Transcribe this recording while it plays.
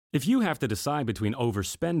If you have to decide between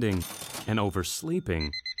overspending and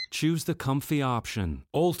oversleeping, choose the comfy option.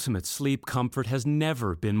 Ultimate sleep comfort has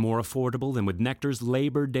never been more affordable than with Nectar's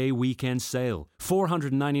Labor Day weekend sale.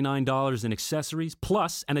 $499 in accessories,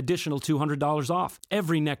 plus an additional $200 off.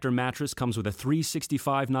 Every Nectar mattress comes with a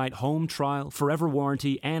 365-night home trial, forever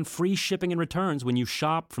warranty, and free shipping and returns when you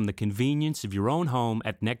shop from the convenience of your own home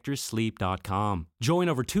at NectarSleep.com. Join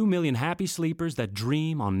over 2 million happy sleepers that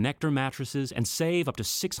dream on Nectar mattresses and save up to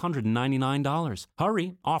 $699.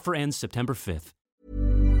 Hurry, offer ends September 5th.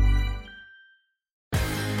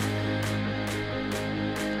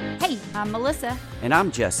 Hey, I'm Melissa. And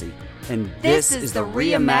I'm Jesse. And this is the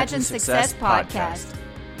Reimagine Success Podcast.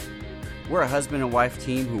 We're a husband and wife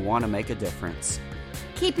team who want to make a difference.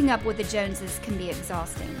 Keeping up with the Joneses can be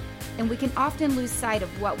exhausting, and we can often lose sight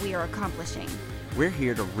of what we are accomplishing. We're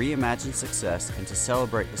here to reimagine success and to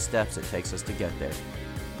celebrate the steps it takes us to get there.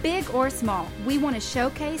 Big or small, we want to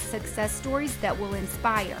showcase success stories that will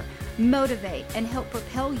inspire, motivate, and help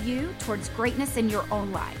propel you towards greatness in your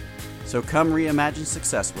own life. So come reimagine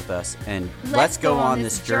success with us, and let's go on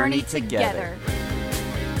this journey together.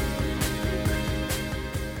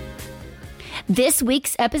 This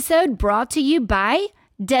week's episode brought to you by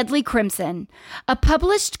Deadly Crimson, a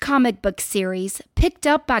published comic book series picked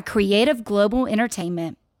up by Creative Global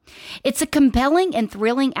Entertainment. It's a compelling and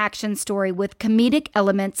thrilling action story with comedic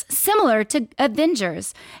elements similar to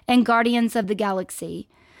Avengers and Guardians of the Galaxy.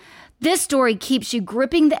 This story keeps you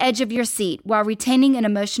gripping the edge of your seat while retaining an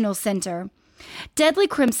emotional center. Deadly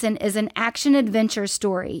Crimson is an action-adventure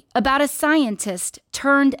story about a scientist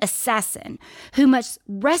turned assassin who must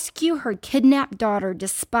rescue her kidnapped daughter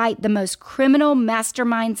despite the most criminal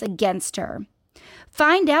masterminds against her.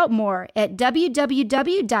 Find out more at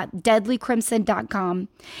www.deadlycrimson.com,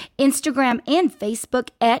 Instagram and Facebook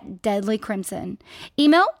at Deadly Crimson.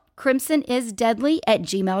 Email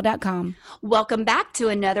crimsonisdeadly@gmail.com. Welcome back to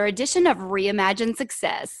another edition of Reimagine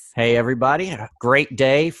Success. Hey, everybody. A great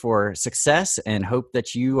day for success, and hope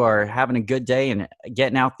that you are having a good day and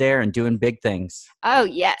getting out there and doing big things. Oh,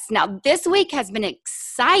 yes. Now, this week has been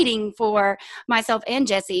exciting for myself and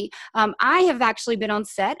Jesse. I have actually been on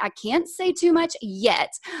set. I can't say too much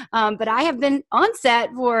yet, but I have been on set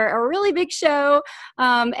for a really big show,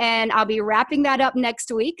 and I'll be wrapping that up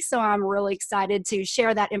next week. So I'm really excited to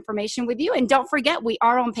share that information with you. And don't forget, we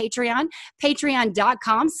are on Patreon,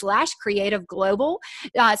 patreon.com/creativeglobal.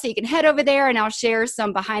 So you can head over there and I'll share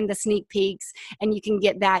some behind the sneak peeks, and you can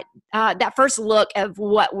get that first look of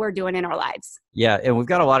what we're doing in our lives. Yeah, and we've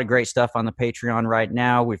got a lot of great stuff on the Patreon right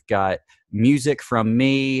now. We've got music from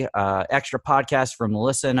me, extra podcasts from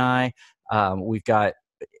Melissa and I. We've got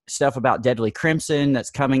stuff about Deadly Crimson that's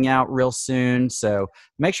coming out real soon. So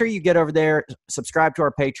make sure you get over there, subscribe to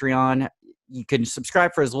our Patreon. You can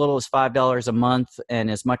subscribe for as little as $5 a month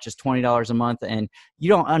and as much as $20 a month. And you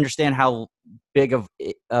don't understand how big of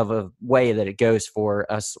a way that it goes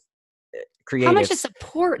for us creatives. How much it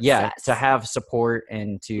supports us. To have support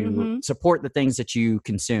and to support the things that you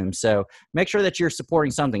consume. So make sure that you're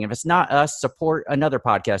supporting something. If it's not us, support another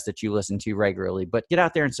podcast that you listen to regularly. But get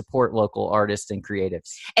out there and support local artists and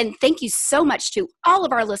creatives. And thank you so much to all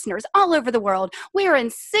of our listeners all over the world. We are in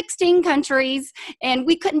 16 countries, and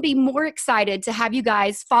we couldn't be more excited to have you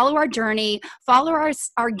guys follow our journey, follow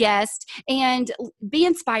our guest, and be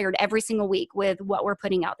inspired every single week with what we're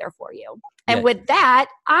putting out there for you. And with that,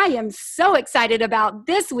 I am so excited about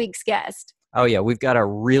this week's guest. Oh, yeah. We've got a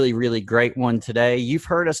really, really great one today. You've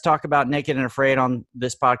heard us talk about Naked and Afraid on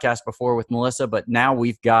this podcast before with Melissa, but now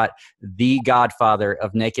we've got the godfather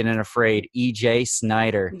of Naked and Afraid, E.J.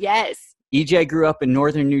 Snyder. Yes. E.J. grew up in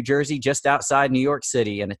northern New Jersey, just outside New York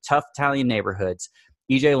City, in a tough Italian neighborhoods.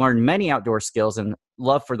 E.J. learned many outdoor skills and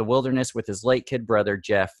love for the wilderness with his late kid brother,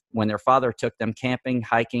 Jeff, when their father took them camping,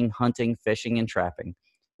 hiking, hunting, fishing, and trapping.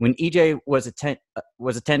 When E.J. was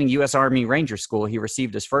attending U.S. Army Ranger School, he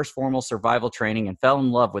received his first formal survival training and fell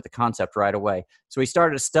in love with the concept right away. So he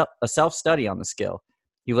started a self-study on the skill.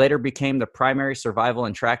 He later became the primary survival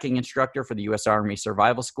and tracking instructor for the U.S. Army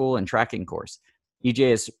Survival School and Tracking Course. E.J.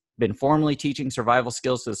 has been formally teaching survival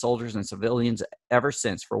skills to the soldiers and civilians ever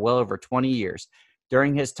since for well over 20 years.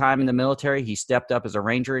 During his time in the military, he stepped up as a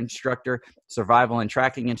ranger instructor, survival and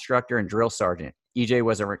tracking instructor, and drill sergeant. E.J.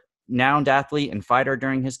 was a renowned athlete and fighter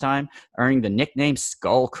during his time, earning the nickname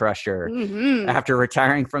Skull Crusher. After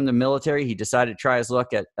retiring from the military, he decided to try his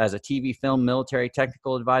luck as a TV film military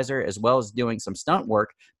technical advisor, as well as doing some stunt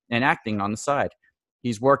work and acting on the side.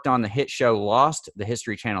 He's worked on the hit show Lost, the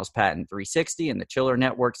History Channel's Patent 360, and the Chiller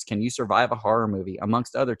Network's Can You Survive a Horror Movie,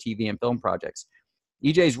 amongst other TV and film projects.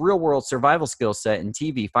 EJ's real-world survival skill set in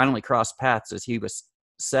TV finally crossed paths as he was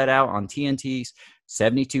set out on TNT's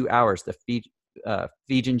 72 Hours, the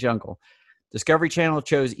Fijian Jungle. Discovery Channel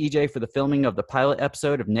chose EJ for the filming of the pilot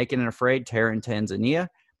episode of Naked and Afraid, Terror in Tanzania.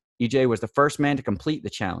 EJ was the first man to complete the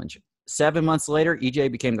challenge. 7 months later,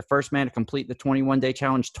 EJ became the first man to complete the 21-day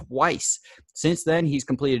challenge twice. Since then, he's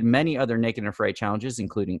completed many other Naked and Afraid challenges,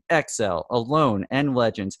 including XL, Alone, and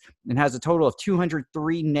Legends, and has a total of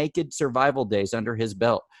 203 naked survival days under his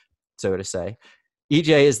belt, so to say.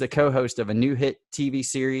 EJ is the co-host of a new hit TV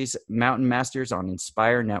series, Mountain Masters, on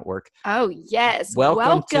Inspire Network. Oh, yes.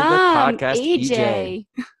 Welcome to the podcast, EJ.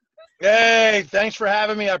 Hey, thanks for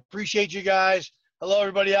having me. I appreciate you guys. Hello,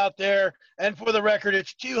 everybody out there. And for the record,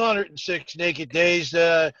 it's 206 naked days.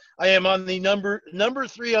 I am on the number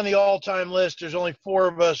 3 on the all-time list. There's only 4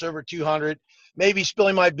 of us over 200. Maybe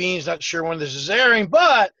spilling my beans. Not sure when this is airing,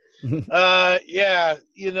 but yeah,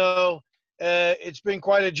 it's been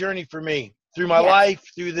quite a journey for me through my life,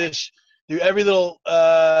 through every little,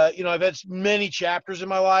 I've had many chapters in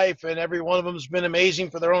my life, and every one of them has been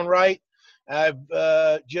amazing for their own right. I've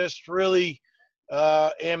just really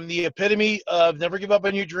am the epitome of never give up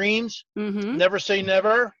on your dreams, never say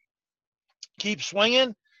never, keep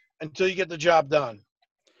swinging until you get the job done.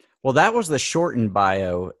 Well, that was the shortened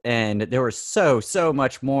bio, and there was so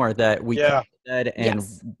much more that we could have said and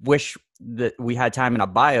wish that we had time in a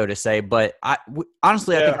bio to say, but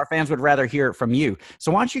honestly, I think our fans would rather hear it from you.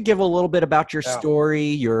 So why don't you give a little bit about your story,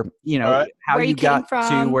 your, how you got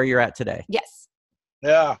to where you're at today? Yes.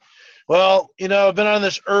 Yeah. Well, I've been on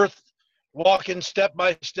this earth walking step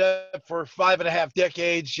by step for 5.5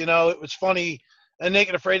 decades. It was funny. And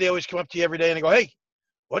Naked Afraid, they always come up to you every day and they go, "Hey,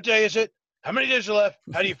 what day is it? How many days are left?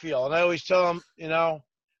 How do you feel?" And I always tell them,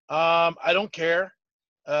 I don't care.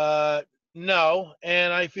 No,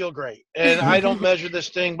 and I feel great. And I don't measure this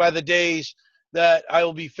thing by the days that I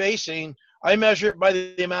will be facing. I measure it by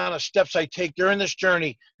the amount of steps I take during this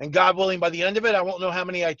journey. And God willing, by the end of it, I won't know how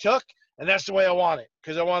many I took. And that's the way I want it,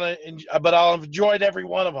 because but I'll have enjoyed every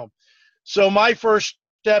one of them. So my first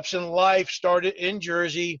steps in life started in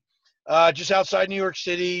Jersey, just outside New York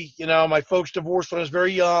City. My folks divorced when I was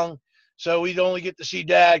very young. So we'd only get to see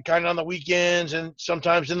Dad kind of on the weekends and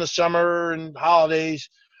sometimes in the summer and holidays.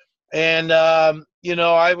 And,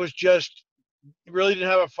 I was just really didn't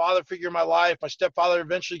have a father figure in my life. My stepfather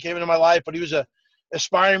eventually came into my life, but he was an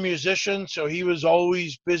aspiring musician. So he was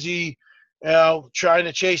always busy, trying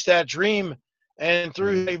to chase that dream. And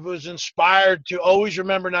through he was inspired to always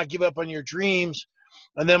remember not give up on your dreams.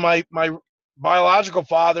 And then my biological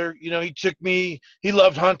father, he took me, he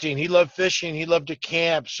loved hunting, he loved fishing, he loved to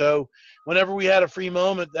camp. So whenever we had a free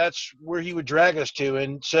moment, that's where he would drag us to.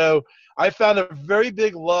 And so I found a very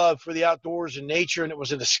big love for the outdoors and nature, and it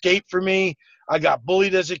was an escape for me. I got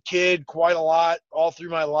bullied as a kid quite a lot all through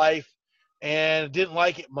my life, and didn't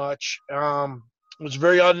like it much. Was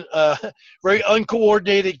very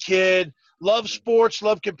uncoordinated kid. Loved sports,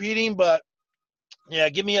 loved competing, but yeah,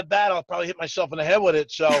 give me a bat, I'll probably hit myself in the head with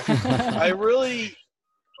it. So I really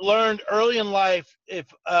learned early in life, if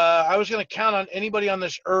I was going to count on anybody on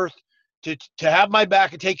this earth to have my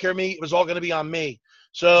back and take care of me, it was all going to be on me.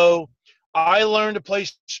 So I learned to play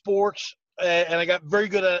sports, and I got very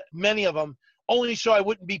good at many of them, only so I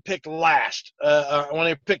wouldn't be picked last. When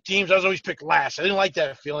I picked teams, I was always picked last. I didn't like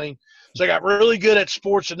that feeling. So I got really good at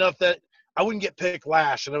sports enough that I wouldn't get picked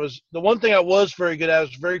last. And it was the one thing I was very good at. I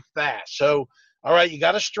was very fast. So, all right, you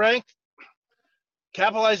got a strength,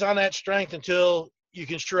 capitalize on that strength until you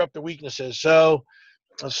can stir up the weaknesses. So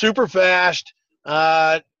super fast,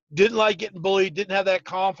 didn't like getting bullied, didn't have that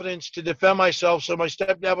confidence to defend myself. So my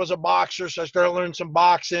stepdad was a boxer, so I started learning some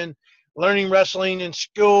boxing, learning wrestling in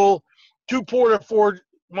school, too poor to afford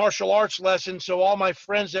martial arts lessons. So all my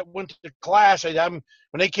friends that went to class, when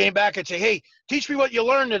they came back, I'd say, "Hey, teach me what you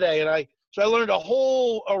learned today." And I learned a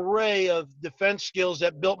whole array of defense skills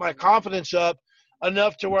that built my confidence up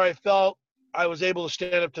enough to where I felt I was able to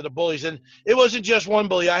stand up to the bullies. And it wasn't just one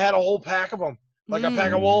bully. I had a whole pack of them, like a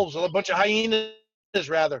pack of wolves, a bunch of hyenas,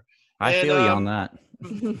 rather. I feel you on that.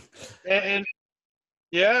 and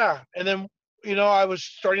then, I was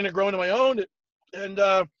starting to grow into my own. And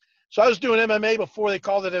so I was doing MMA before they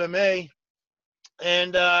called it MMA.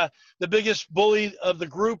 And the biggest bully of the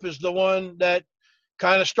group is the one that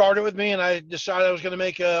kind of started with me, and I decided I was going to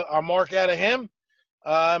make a mark out of him.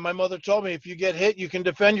 My mother told me, if you get hit, you can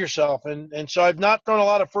defend yourself. And so I've not thrown a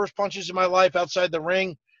lot of first punches in my life outside the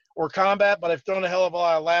ring or combat, but I've thrown a hell of a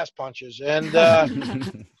lot of last punches. And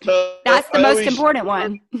so that's the most important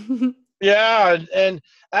one. Yeah. And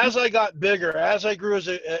as I got bigger, as I grew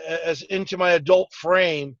as into my adult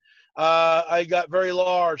frame, I got very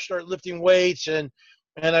large, started lifting weights, and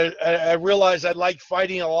and I realized I liked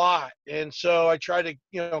fighting a lot. And so I tried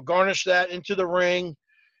to, garnish that into the ring.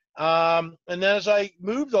 And then as I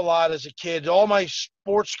moved a lot as a kid, all my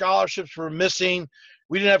sports scholarships were missing.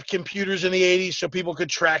 We didn't have computers in the 80s, so people could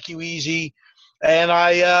track you easy. And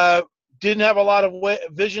I didn't have a lot of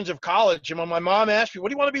visions of college. And when my mom asked me, what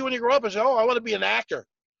do you want to be when you grow up? I said, I want to be an actor.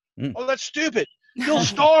 Mm. Oh, that's stupid. You'll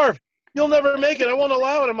starve. You'll never make it. I won't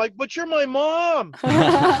allow it. I'm like, but you're my mom.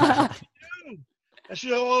 I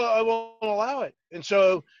said, I won't allow it. And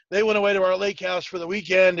so they went away to our lake house for the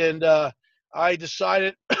weekend, and I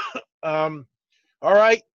decided, all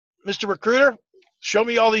right, Mr. Recruiter, show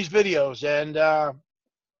me all these videos. And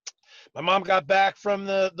my mom got back from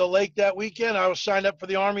the lake that weekend. I was signed up for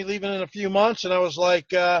the Army, leaving in a few months, and I was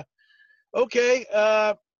like, okay,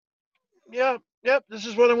 yep, this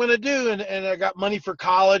is what I'm going to do. And I got money for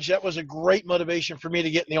college. That was a great motivation for me to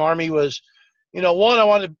get in the Army. Was,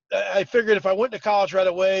 one, I figured if I went to college right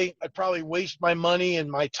away, I'd probably waste my money and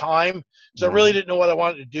my time. So I really didn't know what I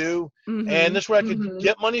wanted to do. Mm-hmm. And this way I could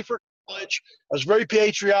get money for college. I was very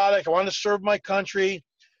patriotic. I wanted to serve my country.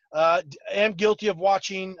 I am guilty of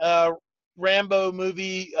watching Rambo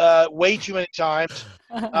movie way too many times.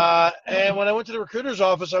 And when I went to the recruiter's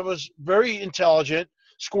office, I was very intelligent,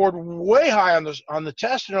 scored way high on the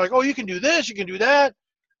test. And they're like, oh, you can do this, you can do that.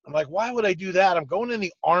 I'm like, why would I do that? I'm going in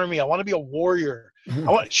the Army. I want to be a warrior.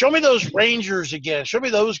 Show me those Rangers again. Show me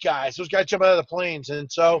those guys. Those guys jump out of the planes.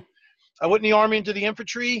 And so I went in the Army into the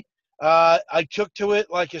infantry. I took to it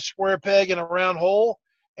like a square peg in a round hole.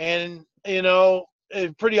 And,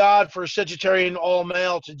 pretty odd for a Sagittarian all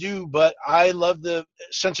male to do, but I love the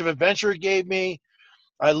sense of adventure it gave me.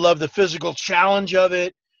 I love the physical challenge of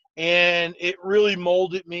it. And it really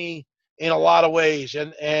molded me in a lot of ways.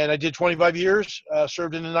 And I did 25 years,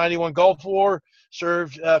 served in the 91 Gulf War,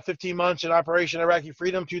 served 15 months in Operation Iraqi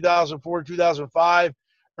Freedom, 2004 to 2005,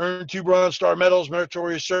 earned 2 Bronze Star medals,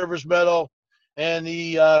 Meritorious Service Medal, and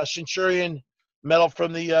the Centurion Medal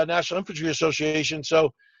from the National Infantry Association.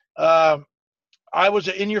 So I was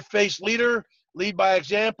an in-your-face leader, lead by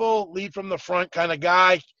example, lead from the front kind of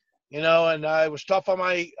guy. And I was tough on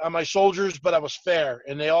my soldiers, but I was fair.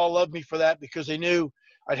 And they all loved me for that because they knew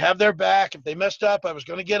I'd have their back. If they messed up, I was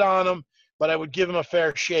going to get on them, but I would give them a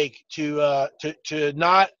fair shake to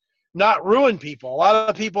not ruin people. A lot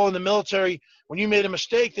of people in the military, when you made a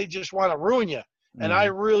mistake, they just want to ruin you. And I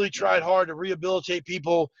really tried hard to rehabilitate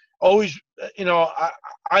people. Always,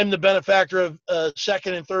 I'm the benefactor of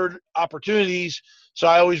second and third opportunities, so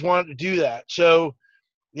I always wanted to do that. So,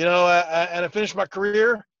 and I finished my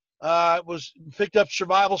career. Was picked up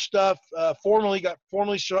survival stuff. Got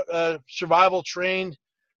formally survival trained.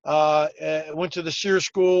 Went to the SEER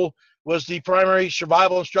school. Was the primary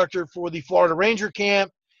survival instructor for the Florida Ranger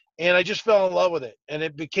Camp, and I just fell in love with it. And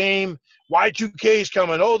it became Y2K is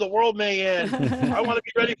coming. Oh, the world may end. I want to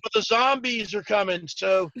be ready for the zombies are coming.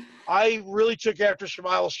 So I really took after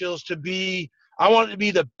survival skills I wanted to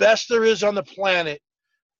be the best there is on the planet.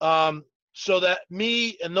 So that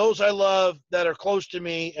me and those I love that are close to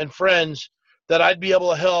me and friends, that I'd be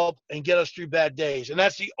able to help and get us through bad days. And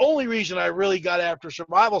that's the only reason I really got after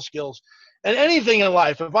survival skills. And anything in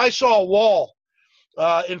life, if I saw a wall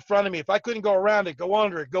in front of me, if I couldn't go around it, go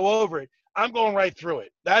under it, go over it, I'm going right through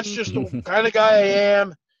it. That's just the kind of guy I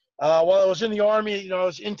am. While I was in the Army, I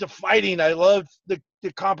was into fighting. I loved the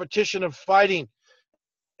competition of fighting.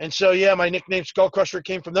 And so, yeah, my nickname Skull Crusher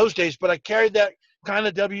came from those days, but I carried that kind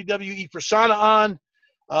of WWE persona on.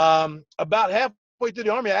 About halfway through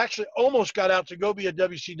the Army, I actually almost got out to go be a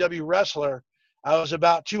WCW wrestler. I was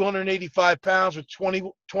about 285 pounds with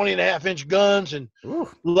 20 and a half inch guns, and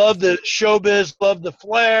loved the showbiz, loved the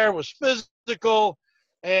flair, was physical.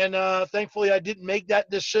 And thankfully I didn't make that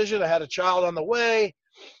decision. I had a child on the way.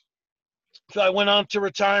 So I went on to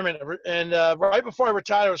retirement. And right before I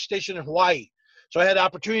retired, I was stationed in Hawaii. So I had the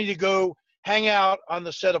opportunity to go hang out on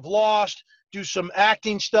the set of Lost, do some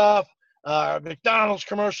acting stuff, McDonald's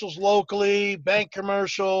commercials locally, bank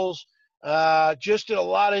commercials, just did a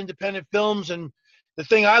lot of independent films. And the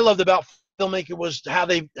thing I loved about filmmaking was how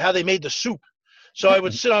they made the soup. So I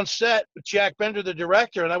would sit on set with Jack Bender, the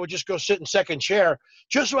director, and I would just go sit in second chair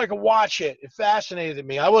just so I could watch it. It fascinated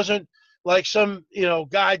me. I wasn't like some,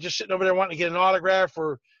 guy just sitting over there wanting to get an autograph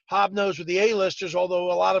or hobnose with the A-listers,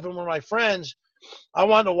 although a lot of them were my friends. I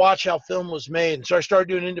wanted to watch how film was made. And so I started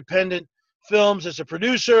doing independent films as a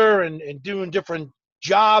producer and doing different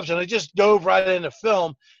jobs. And I just dove right into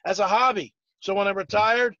film as a hobby. So when I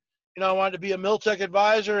retired, I wanted to be a Miltech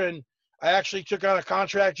advisor, and I actually took on a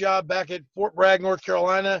contract job back at Fort Bragg, North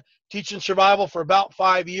Carolina, teaching survival for about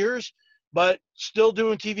 5 years, but still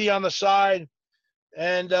doing TV on the side.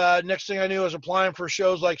 And next thing I knew, I was applying for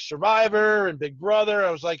shows like Survivor and Big Brother.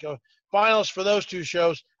 I was like a finalist for those two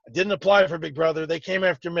shows. I didn't apply for Big Brother. They came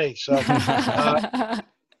after me. So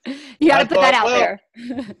You got I to put that thought, out well,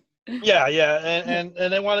 there. yeah.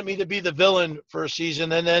 And they wanted me to be the villain for a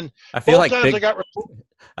season. And then I feel both like times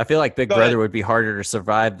I feel like Big Go Brother ahead. would be harder to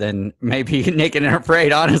survive than maybe Naked and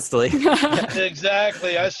Afraid, honestly.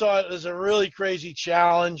 Exactly. I saw it as a really crazy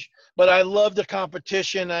challenge, but I loved the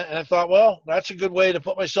competition. And I thought, well, that's a good way to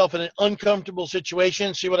put myself in an uncomfortable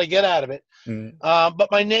situation, see what I get out of it. Mm. But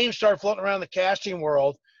my name started floating around the casting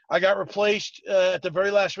world. I got replaced at the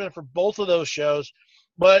very last minute for both of those shows.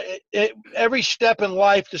 But every step in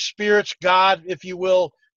life, the spirits, God, if you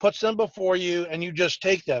will, puts them before you, and you just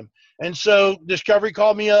take them. And so Discovery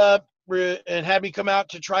called me up and had me come out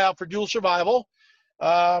to try out for Dual Survival.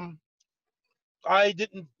 They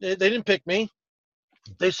didn't pick me.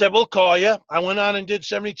 They said, we'll call you. I went on and did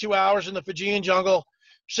 72 hours in the Fijian jungle,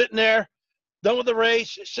 sitting there, done with the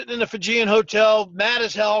race, sitting in the Fijian hotel, mad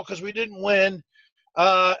as hell because we didn't win.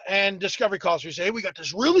 And Discovery calls me, say, hey, we got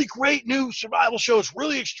this really great new survival show. It's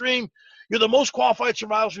really extreme. You're the most qualified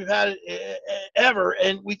survivors we've had ever,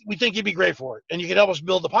 and we think you'd be great for it, and you can help us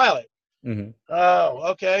build the pilot. Mm-hmm.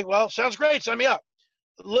 Oh, okay. Well, sounds great. Sign me up.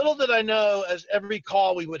 Little did I know, as every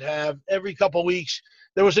call we would have, every couple of weeks,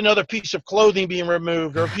 there was another piece of clothing being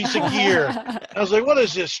removed or a piece of gear. I was like, what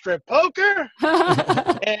is this, strip poker?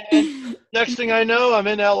 And next thing I know, I'm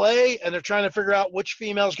in LA, and they're trying to figure out which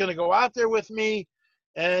female is going to go out there with me.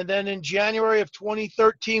 And then in January of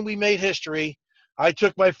 2013, we made history. I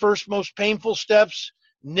took my first most painful steps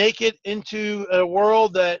naked into a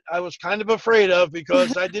world that I was kind of afraid of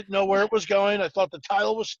because I didn't know where it was going. I thought the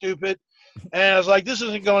title was stupid. And I was like, this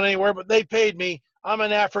isn't going anywhere, but they paid me. I'm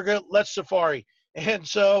in Africa. Let's safari. And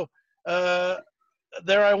so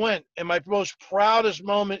there I went. And my most proudest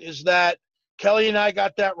moment is that Kelly and I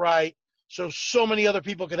got that right. So many other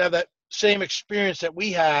people could have that same experience that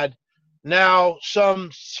we had. Now,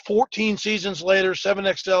 some 14 seasons later,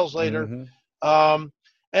 7XLs later. Mm-hmm.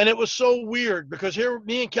 And it was so weird because here,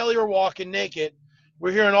 me and Kelly are walking naked.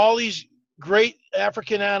 We're hearing all these great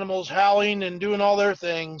African animals howling and doing all their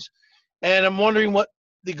things. And I'm wondering what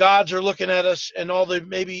the gods are looking at us, and all the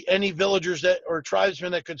maybe any villagers that or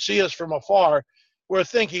tribesmen that could see us from afar. We're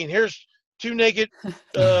thinking, here's two naked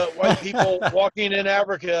white people walking in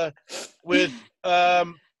Africa with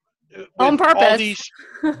On purpose. all these,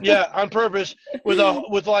 on purpose,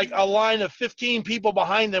 with like a line of 15 people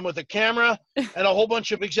behind them with a camera and a whole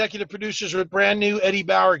bunch of executive producers with brand new Eddie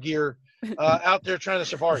Bauer gear out there trying to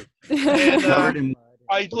safari. And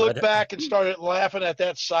I looked back and started laughing at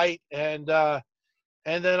that sight, and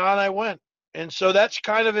then on I went. And so that's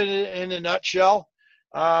kind of it in a nutshell.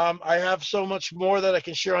 I have so much more that I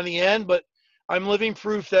can share on the end, but I'm living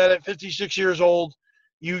proof that at 56 years old,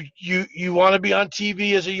 you want to be on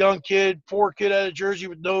TV as a young kid, poor kid out of Jersey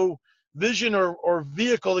with no vision or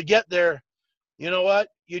vehicle to get there. You know what?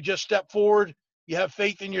 You just step forward. You have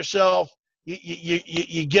faith in yourself.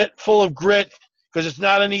 You get full of grit because it's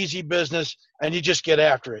not an easy business, and you just get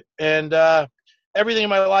after it. And everything in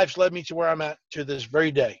my life's led me to where I'm at to this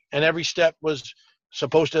very day. And every step was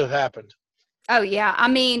supposed to have happened. Oh, yeah. I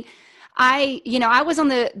mean, I was on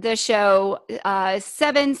the show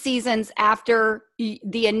 7 seasons after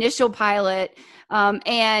the initial pilot.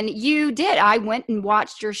 And you did. I went and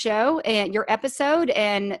watched your show and your episode,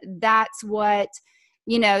 and that's what,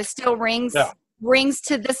 still rings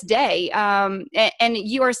to this day. And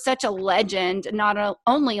you are such a legend, not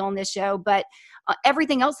only on this show, but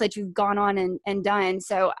everything else that you've gone on and done.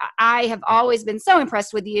 So I have always been so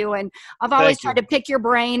impressed with you, and I've always tried to pick your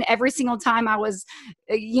brain every single time I was,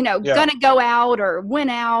 gonna go out or went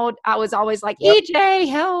out. I was always like, EJ,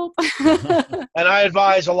 help. And I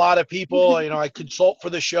advise a lot of people. I consult for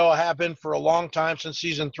the show. I have been for a long time, since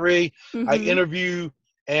season 3. Mm-hmm. I interview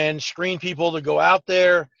and screen people to go out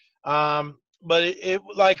there. But it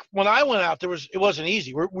like when I went out, it wasn't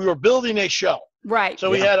easy. We were building a show. Right. So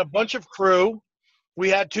we had a bunch of crew. We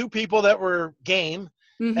had 2 people that were game.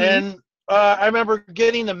 Mm-hmm. And I remember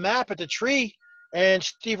getting the map at the tree, and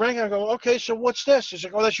Steve Rankin, I go, okay, so what's this? He's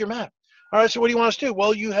like, oh, that's your map. All right, so what do you want us to do?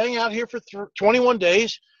 Well, you hang out here for 21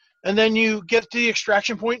 days, and then you get to the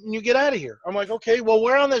extraction point and you get out of here. I'm like, okay, well,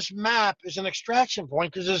 where on this map is an extraction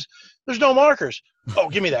point? Because there's no markers. Oh,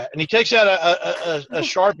 give me that. And he takes out a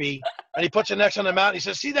Sharpie, and he puts it next on the mountain. He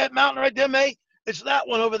says, see that mountain right there, mate? It's that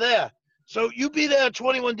one over there. So you be there in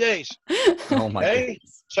 21 days. Oh, my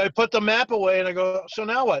goodness. So I put the map away, and I go, so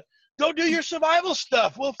now what? Go do your survival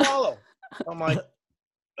stuff. We'll follow. I'm like,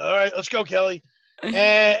 all right, let's go, Kelly.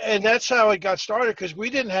 And that's how it got started, because we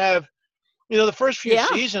didn't have the first few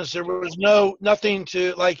seasons, there was nothing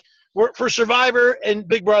to like for Survivor and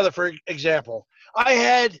Big Brother, for example. I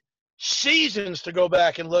had seasons to go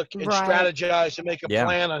back and look and strategize and make a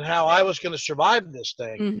plan on how I was going to survive this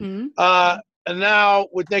thing. Mm-hmm. And now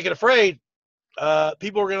with Naked Afraid,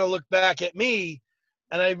 people are going to look back at me.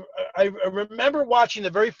 And I remember watching the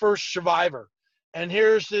very first Survivor. And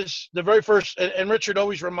here's the very first, and Richard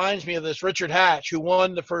always reminds me of this, Richard Hatch, who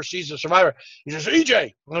won the first season of Survivor. He says, EJ,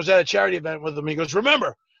 I was at a charity event with him. He goes,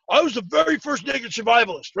 remember, I was the very first naked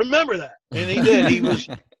survivalist. Remember that. And he did. He was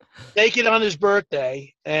naked on his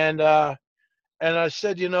birthday. And I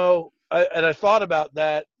said, I thought about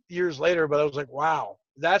that years later, but I was like, wow,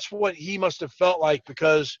 that's what he must have felt like,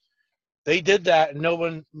 because they did that and no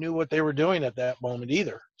one knew what they were doing at that moment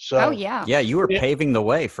either. So, yeah, you were paving the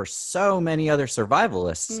way for so many other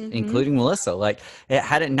survivalists, including Melissa. Like,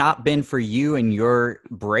 had it not been for you and your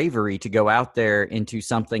bravery to go out there into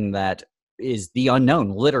something that is the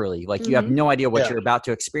unknown, literally, like you have no idea what you're about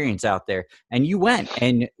to experience out there. And you went,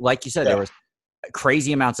 and like you said, there was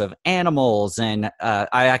crazy amounts of animals. And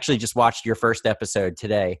I actually just watched your first episode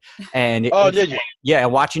today. And did you? Yeah,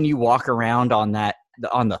 watching you walk around on the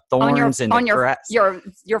thorns on your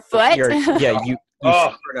foot. You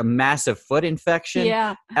suffered a massive foot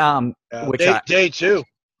infection. Which day two.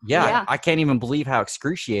 Yeah, I can't even believe how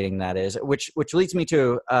excruciating that is. Which leads me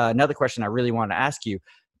to another question I really want to ask you.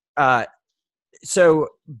 So,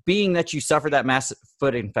 being that you suffered that massive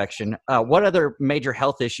foot infection, what other major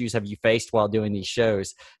health issues have you faced while doing these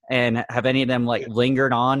shows? And have any of them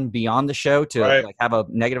lingered on beyond the show to have a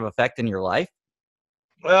negative effect in your life?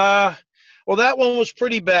 Well, that one was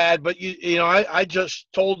pretty bad, but I just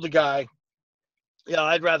told the guy,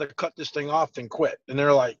 I'd rather cut this thing off than quit. And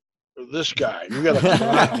they're like, this guy, you got to cut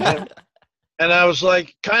it off. And I was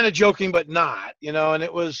like, kind of joking, but not, and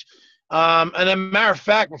it was, and as a matter of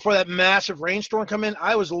fact, before that massive rainstorm come in,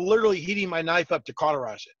 I was literally heating my knife up to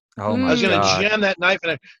cauterize it. Oh my I was going God. to jam that knife in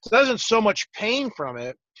it. So there wasn't so much pain from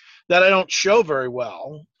it that I don't show very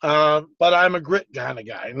well, but I'm a grit kind of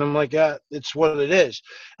guy. And I'm like, it's what it is.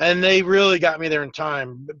 And they really got me there in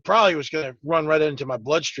time. It probably was going to run right into my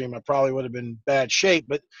bloodstream. I probably would have been in bad shape,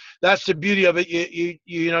 but that's the beauty of it.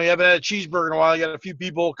 You haven't had a cheeseburger in a while. You got a few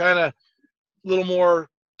people kind of a little more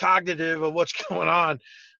cognitive of what's going on.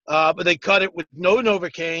 But they cut it with no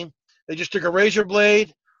Novocaine. They just took a razor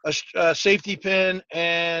blade, a safety pin,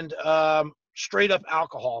 and straight up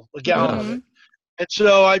alcohol, a gallon of it. And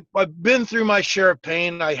so I've been through my share of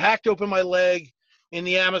pain. I hacked open my leg in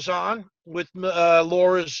the Amazon with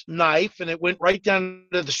Laura's knife, and it went right down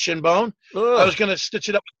to the shin bone. I was going to stitch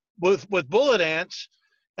it up with bullet ants,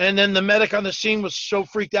 and then the medic on the scene was so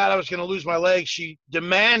freaked out I was going to lose my leg. She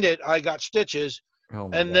demanded I got stitches,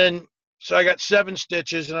 then so I got 7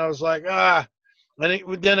 stitches, and I was like,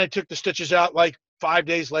 And then I took the stitches out like 5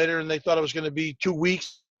 days later, and they thought it was going to be 2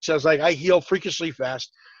 weeks. So I was like, I heal freakishly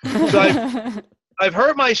fast. So I've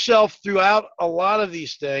hurt myself throughout a lot of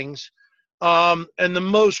these things. And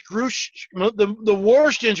the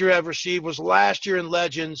worst injury I've received was last year in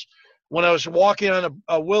Legends when I was walking on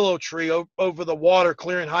a willow tree over the water,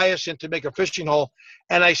 clearing hyacinth to make a fishing hole.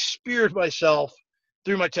 And I speared myself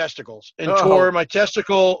through my testicles and tore my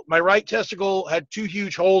testicle. My right testicle had 2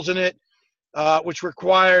 huge holes in it, which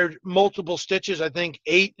required multiple stitches, I think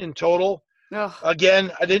 8 in total.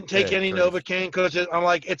 Again, I didn't take any Novocaine because I'm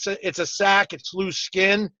like, it's a sack, it's loose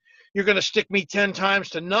skin. You're going to stick me 10 times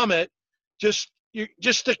to numb it. Just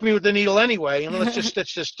stick me with the needle anyway, and let's just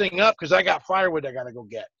stitch this thing up because I got firewood I got to go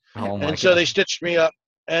get. So they stitched me up,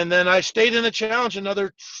 and then I stayed in the challenge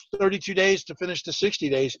another 32 days to finish the 60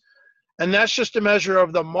 days, and that's just a measure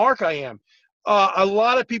of the mark I am. A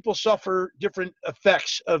lot of people suffer different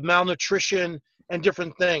effects of malnutrition and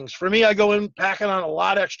different things. For me, I go in packing on a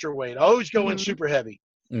lot extra weight. I always go in super heavy.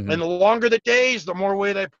 And the longer the days, the more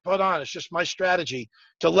weight I put on. It's just my strategy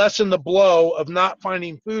to lessen the blow of not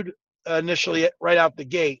finding food initially right out the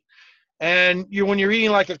gate. And when you're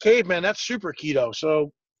eating like a caveman, that's super keto.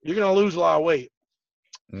 So you're going to lose a lot of weight.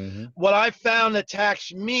 What I found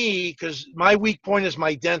attacks me, because my weak point is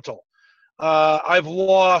my dental.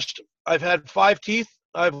 I've had 5 teeth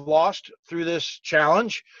I've lost through this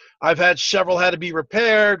challenge. I've had several had to be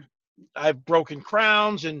repaired. I've broken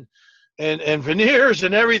crowns and veneers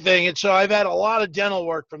and everything. And so I've had a lot of dental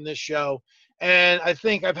work from this show. And I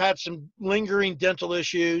think I've had some lingering dental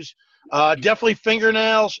issues. Definitely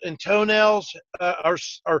fingernails and toenails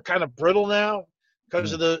are kind of brittle now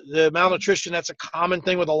because of the malnutrition. That's a common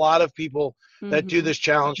thing with a lot of people that do this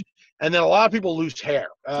challenge. And then a lot of people lose hair.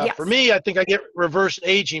 For me, I think I get reverse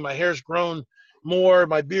aging. My hair's grown more.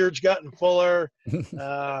 My beard's gotten fuller.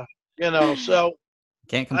 So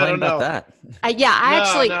Can't I complain don't about know. that. No.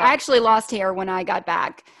 I actually lost hair when I got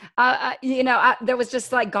back. There was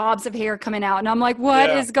just like gobs of hair coming out, and I'm like, what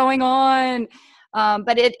Yeah. is going on?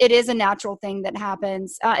 But it is a natural thing that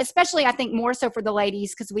happens, especially I think more so for the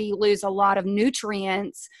ladies because we lose a lot of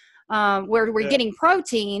nutrients. Where we're Yeah. getting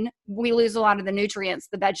protein, we lose a lot of the nutrients,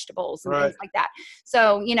 the vegetables and Right. things like that.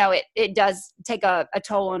 So, it does take a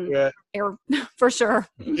toll on Yeah. hair for sure.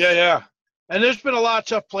 Yeah. And there's been a lot of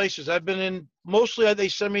tough places. I've been in, mostly they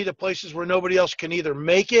send me to places where nobody else can either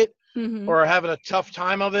make it Mm-hmm. or are having a tough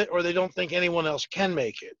time of it, or they don't think anyone else can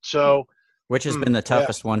make it. So, Which has been the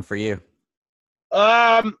toughest one for you?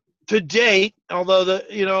 To date,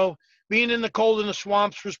 although being in the cold in the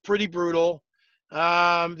swamps was pretty brutal.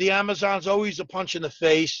 The Amazon's always a punch in the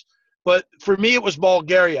face, but for me, it was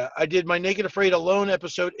Bulgaria. I did my Naked Afraid Alone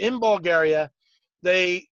episode in Bulgaria.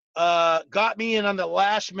 They got me in on the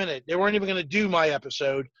last minute. They weren't even going to do my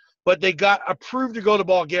episode, but they got approved to go to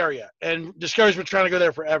Bulgaria, and Discovery's been trying to go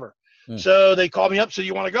there forever. So they called me up, said,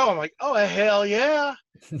 "You want to go?" I'm like, "Oh, hell yeah."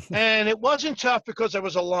 And it wasn't tough because I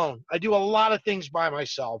was alone. I do a lot of things by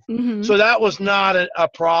myself. Mm-hmm. So that was not a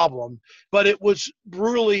problem. But it was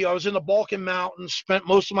brutally, I was in the Balkan Mountains, spent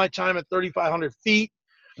most of my time at 3,500 feet.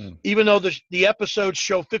 Even though the episodes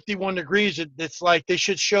show 51 degrees, it's like they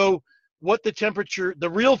should show what the temperature, the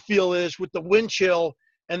real feel is with the wind chill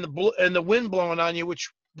and the wind blowing on you,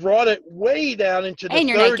 which brought it way down into the And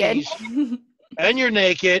you're 30s. naked. And you're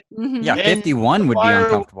naked. Mm-hmm. Yeah, 51 would be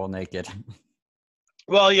uncomfortable naked.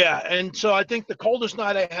 Well, yeah. And so I think the coldest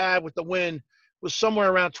night I had with the wind was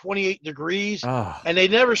somewhere around 28 degrees. Oh. And they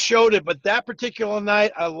never showed it, but that particular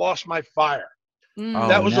night I lost my fire. Mm.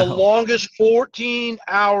 That was the longest 14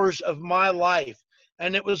 hours of my life.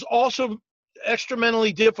 And it was also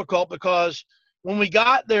extraordinarily difficult because when we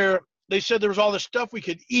got there, they said there was all this stuff we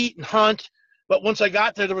could eat and hunt. But once I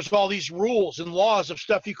got there was all these rules and laws of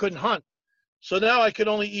stuff you couldn't hunt. So now I could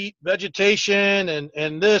only eat vegetation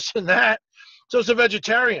and this and that. So as a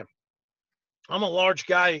vegetarian, I'm a large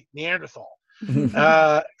guy, Neanderthal.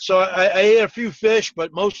 So I ate a few fish,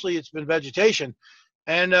 but mostly it's been vegetation.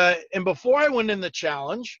 And before I went in the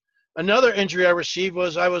challenge, another injury I received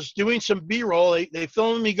was I was doing some B-roll. They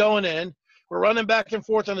filmed me going in. We're running back and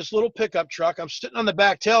forth on this little pickup truck. I'm sitting on the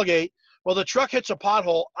back tailgate. Well, the truck hits a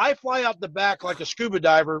pothole. I fly out the back like a scuba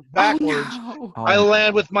diver backwards. Oh, no. I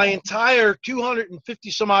land with my entire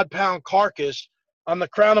 250 some odd pound carcass on the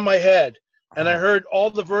crown of my head. And I heard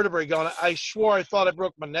all the vertebrae going. I swore I thought I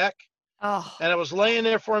broke my neck. Oh. And I was laying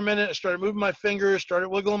there for a minute. I started moving my fingers, started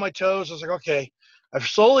wiggling my toes. I was like, okay. I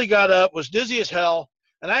slowly got up, was dizzy as hell.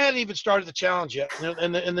 And I hadn't even started the challenge yet.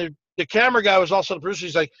 And the camera guy was also the producer.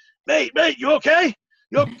 He's like, mate, you okay?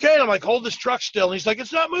 You okay? And I'm like, hold this truck still. And he's like,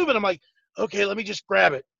 it's not moving. I'm like, okay, let me just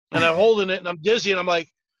grab it. And I'm holding it and I'm dizzy. And I'm like,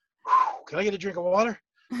 can I get a drink of water?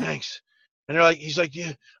 Thanks. And he's like,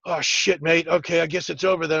 yeah. Oh shit, mate. Okay, I guess it's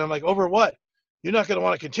over then. I'm like, over what? You're not going to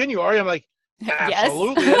want to continue, are you? I'm like,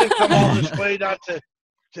 absolutely. Yes. I didn't come all this way not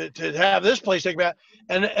to have this place take back.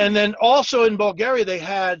 And then also in Bulgaria, they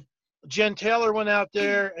had Jen Taylor went out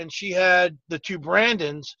there and she had the two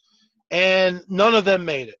Brandons and none of them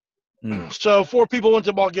made it. So 4 people went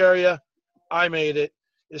to Bulgaria. I made it.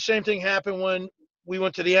 The same thing happened when we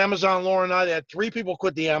went to the Amazon, Laura and I. They had 3 people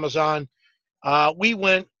quit the Amazon. We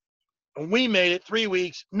went and we made it 3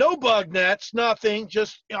 weeks. No bug nets, nothing,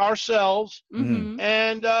 just ourselves. Mm-hmm.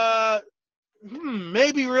 And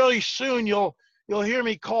maybe really soon you'll hear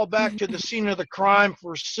me call back to the scene of the crime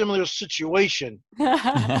for a similar situation. We'll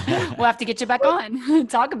have to get you back on.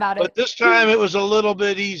 Talk about it. But this time it was a little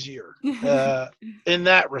bit easier in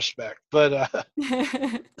that respect. But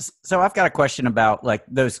so I've got a question about like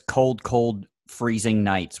those cold freezing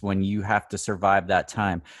nights when you have to survive that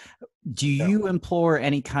time. Do you employ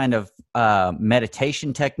any kind of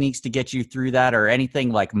meditation techniques to get you through that, or anything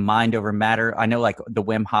like mind over matter? I know like the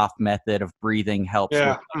Wim Hof method of breathing helps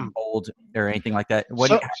with cold or anything like that. What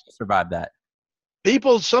do you have to survive that?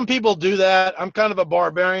 Some people do that. I'm kind of a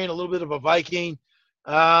barbarian, a little bit of a Viking,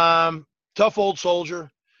 tough old soldier.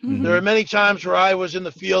 Mm-hmm. There are many times where I was in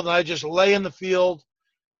the field and I just lay in the field,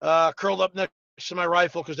 curled up next to my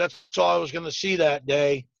rifle because that's all I was going to see that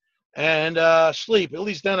day, and sleep. At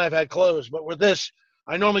least then I've had clothes. But with this,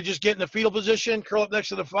 I normally just get in the fetal position, curl up next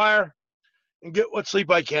to the fire, and get what sleep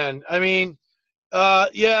I can. I mean,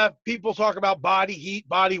 people talk about body heat,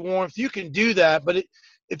 body warmth. You can do that, but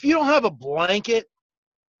if you don't have a blanket,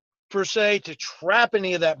 per se, to trap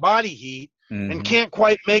any of that body heat and can't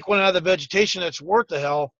quite make one out of the vegetation that's worth the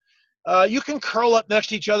hell, you can curl up next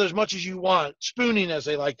to each other as much as you want, spooning, as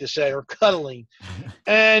they like to say, or cuddling.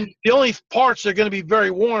 And the only parts that are going to be very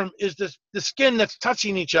warm is the skin that's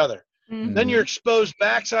touching each other. Then your exposed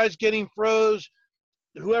backside's getting froze.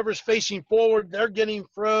 Whoever's facing forward, they're getting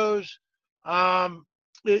froze.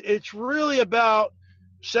 It's really about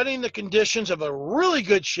setting the conditions of a really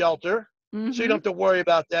good shelter, so you don't have to worry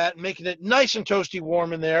about that, and making it nice and toasty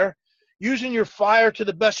warm in there. Using your fire to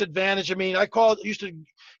the best advantage. I mean,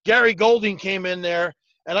 Gary Golding came in there,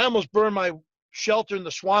 and I almost burned my shelter in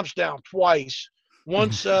the swamps down twice.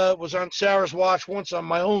 Once was on Sarah's watch, once on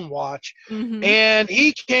my own watch. And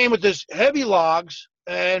he came with this heavy logs,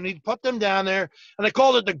 and he'd put them down there, and I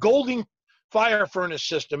called it the Golding fire furnace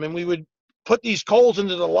system. And we would put these coals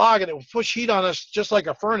into the log, and it would push heat on us just like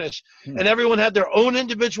a furnace. And everyone had their own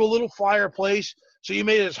individual little fireplace, so you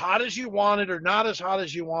made it as hot as you wanted or not as hot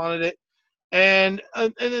as you wanted it. And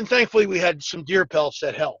then thankfully we had some deer pelts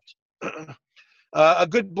that helped. A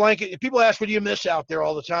good blanket. People ask, what do you miss out there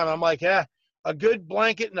all the time? I'm like, a good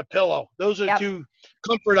blanket and a pillow. Those are two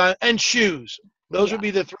comfort items, and shoes. Those would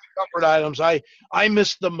be the 3 comfort items I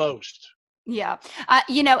miss the most. Yeah.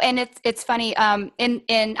 And it's funny.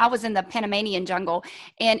 I was in the Panamanian jungle,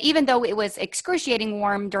 and even though it was excruciating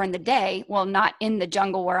warm during the day, well, not in the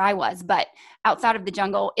jungle where I was, but outside of the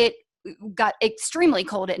jungle, it got extremely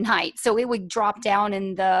cold at night. So it would drop down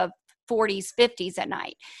in the 40s, 50s at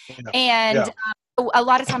night. And a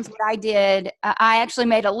lot of times what I did, I actually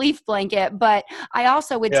made a leaf blanket, but I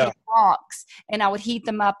also would take rocks and I would heat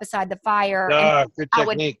them up beside the fire. Good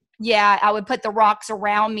technique. I would put the rocks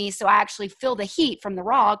around me, so I actually feel the heat from the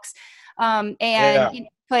rocks, and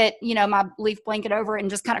put my leaf blanket over it and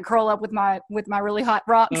just kind of curl up with my really hot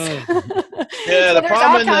rocks.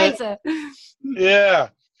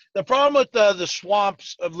 The problem with the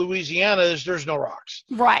swamps of Louisiana is there's no rocks.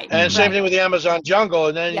 Right. And same thing with the Amazon jungle.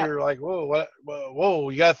 And then you're like, whoa,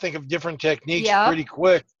 you got to think of different techniques pretty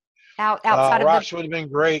quick. Outside of rocks would have been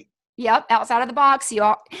great. Yep, outside of the box,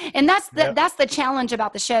 and that's the challenge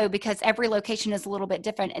about the show, because every location is a little bit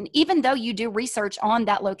different. And even though you do research on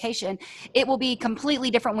that location, it will be completely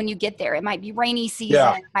different when you get there. It might be rainy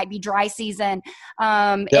season, it might be dry season,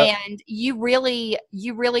 and you really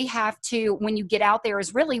have to, when you get out there,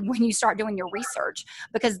 is really when you start doing your research,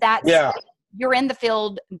 because you're in the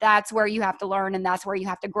field. That's where you have to learn, and that's where you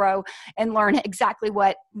have to grow and learn exactly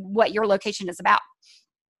what your location is about.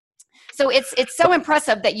 So it's so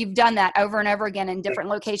impressive that you've done that over and over again in different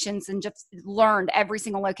locations and just learned every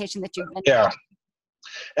single location that you've been to.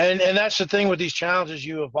 And that's the thing with these challenges,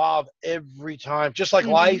 you evolve every time, just like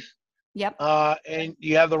life. Yep. And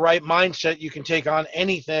you have the right mindset, you can take on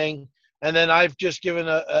anything. And then I'm just given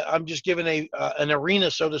an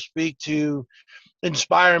arena, so to speak, to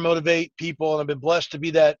inspire and motivate people. And I've been blessed to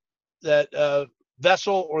be that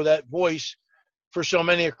vessel or that voice for so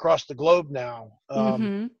many across the globe now.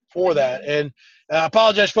 For that. And I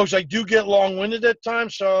apologize, folks, I do get long-winded at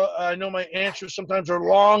times, so I know my answers sometimes are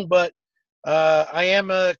long, but I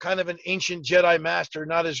am a kind of an ancient Jedi master,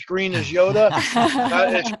 not as green as Yoda,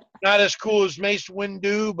 not as cool as Mace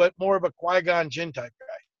Windu, but more of a Qui-Gon Jinn type guy.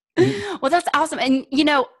 Well, that's awesome. And,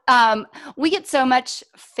 we get so much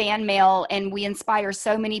fan mail and we inspire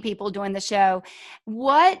so many people doing the show.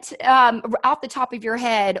 What, off the top of your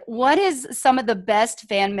head, what is some of the best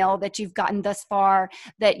fan mail that you've gotten thus far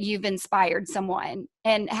that you've inspired someone?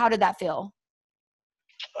 And how did that feel?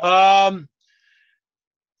 I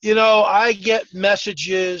get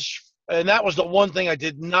messages, and that was the one thing I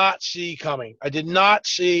did not see coming. I did not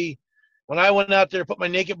see, when I went out there, put my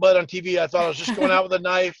naked butt on TV, I thought I was just going out with a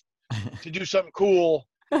knife to do something cool.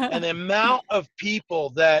 And the amount of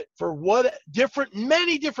people that, for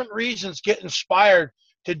many different reasons, get inspired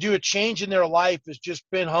to do a change in their life has just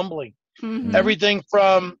been humbling. Everything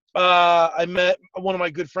from, I met one of my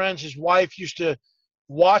good friends, his wife used to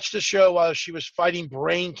watch the show while she was fighting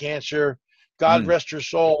brain cancer, God rest her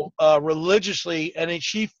soul, religiously. And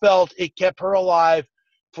she felt it kept her alive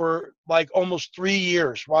for like almost 3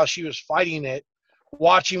 years while she was fighting it,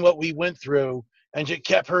 watching what we went through, and it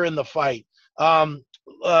kept her in the fight.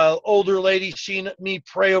 Older lady seeing me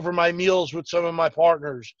pray over my meals with some of my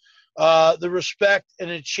partners. The respect and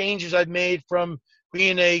the changes I've made from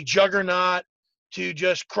being a juggernaut to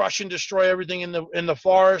just crush and destroy everything in the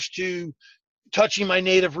forest, to touching my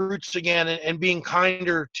native roots again and being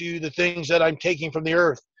kinder to the things that I'm taking from the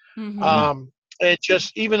earth. And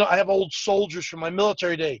just, even I have old soldiers from my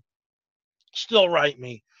military day still write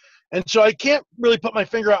me. And so I can't really put my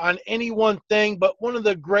finger on any one thing, but one of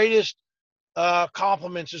the greatest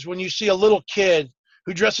compliments is when you see a little kid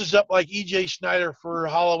who dresses up like E.J. Snyder for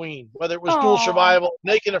Halloween, whether it was Dual Survival,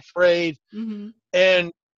 Naked Afraid,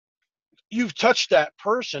 and you've touched that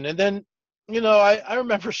person. And then, I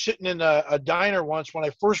remember sitting in a diner once when I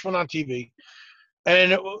first went on TV,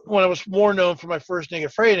 And when I was more known for my first Naked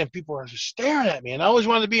Afraid, and people were just staring at me, and I always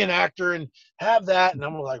wanted to be an actor and have that, and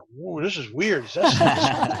I'm like, whoa, this is weird. Is this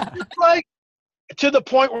like, to the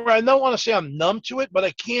point where I don't want to say I'm numb to it, but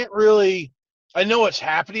I can't really. I know it's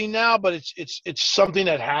happening now, but it's something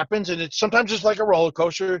that happens, and it's sometimes it's like a roller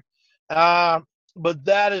coaster. But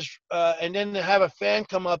that is, and then to have a fan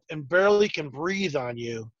come up and barely can breathe on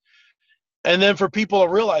you, and then for people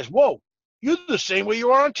to realize, whoa, you're the same way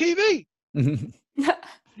you are on TV.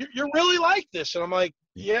 You're really like this, and I'm like,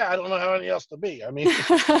 yeah, I don't know how anything else to be. I mean,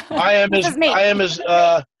 I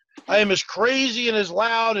am as crazy and as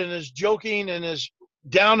loud and as joking and as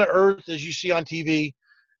down to earth as you see on TV.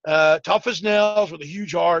 Tough as nails with a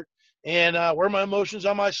huge heart, and wear my emotions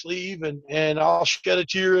on my sleeve, and I'll shed a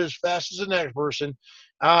tear as fast as the next person.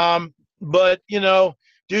 But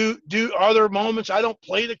are there moments I don't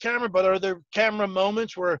play the camera, but are there camera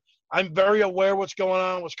moments where I'm very aware what's going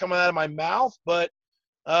on, what's coming out of my mouth? But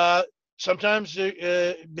sometimes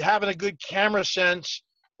having a good camera sense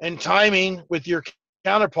and timing with your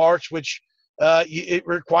counterparts, which it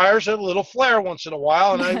requires a little flair once in a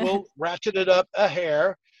while, and I will ratchet it up a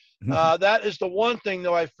hair. That is the one thing,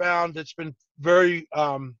 though, I found that's been very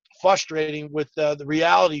frustrating with the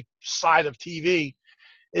reality side of TV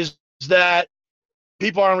is that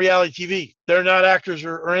people on reality TV, they're not actors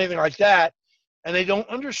or anything like that, and they don't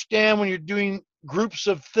understand when you're doing groups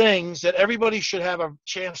of things that everybody should have a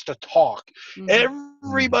chance to talk.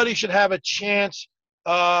 Everybody should have a chance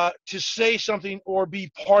to say something or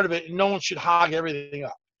be part of it, and no one should hog everything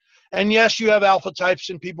up. And yes, you have alpha types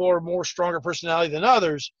and people are more stronger personality than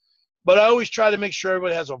others, but I always try to make sure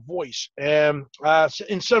everybody has a voice. And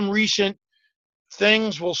in some recent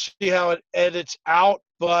things, we'll see how it edits out,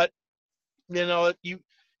 but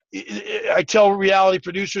I tell reality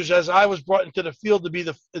producers, as I was brought into the field to be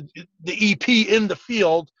the EP in the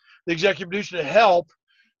field, the executive producer to help,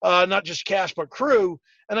 not just cast but crew.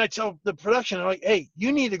 And I tell the production, I'm like, hey,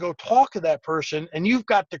 you need to go talk to that person, and you've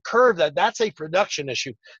got to curve that. That's a production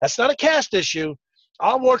issue. That's not a cast issue.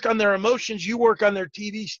 I'll work on their emotions. You work on their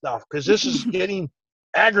TV stuff, because this is getting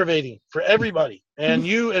aggravating for everybody, and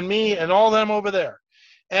you and me and all them over there.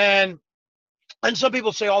 And some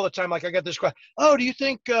people say all the time, like I got this question, oh, do you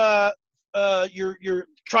think your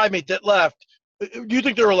tribe mate that left, do you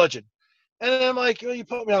think they're a legend? And I'm like, you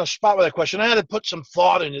put me on the spot with that question. I had to put some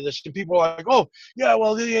thought into this, and people are like, oh, yeah,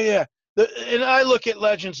 well, yeah. And I look at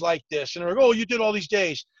legends like this, and they're like, oh, you did all these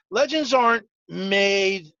days. Legends aren't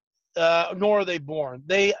made, nor are they born.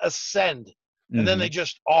 They ascend, and then they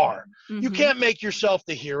just are. You can't make yourself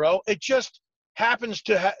the hero. It just happens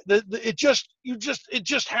to it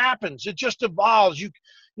just happens. It just evolves.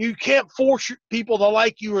 You can't force people to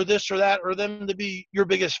like you or this or that or them to be your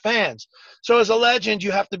biggest fans. So as a legend,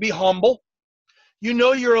 you have to be humble.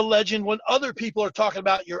 You're a legend when other people are talking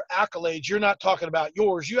about your accolades. You're not talking about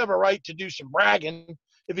yours. You have a right to do some bragging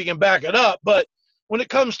if you can back it up. But when it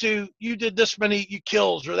comes to you did this many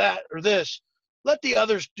kills or that or this, let the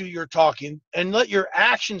others do your talking and let your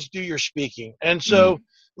actions do your speaking. And so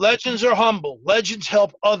legends are humble. Legends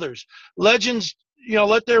help others. Legends,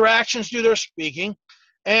 let their actions do their speaking.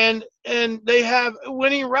 And they have a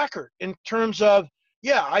winning record in terms of,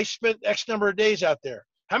 yeah, I spent X number of days out there.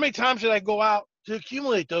 How many times did I go out to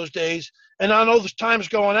accumulate those days? And on all those times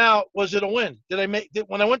going out, was it a win?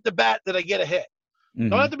 When I went to bat, did I get a hit?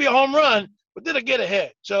 Don't have to be a home run, but did I get a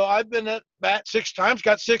hit? So I've been at bat 6 times,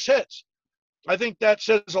 got 6 hits. I think that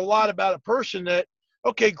says a lot about a person that,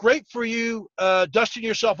 okay, great for you, dusting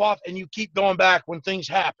yourself off, and you keep going back when things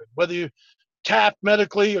happen, whether you tapped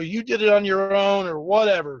medically or you did it on your own or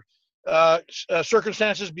whatever,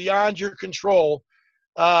 circumstances beyond your control.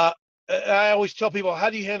 I always tell people, how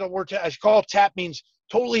do you handle word tap? I call tap means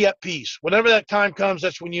totally at peace. Whenever that time comes,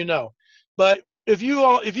 that's when you know. But if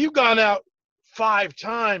you've gone out 5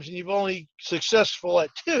 times and you've only successful at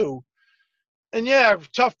 2, and yeah,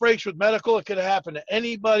 tough breaks with medical, it could happen to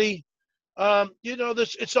anybody.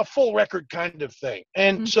 It's a full record kind of thing.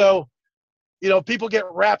 And so, people get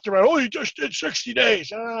wrapped around, oh, you just did 60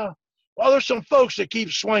 days. Well, there's some folks that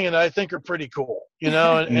keep swinging that I think are pretty cool,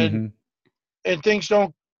 and things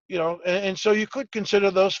don't, and so you could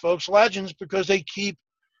consider those folks legends because they keep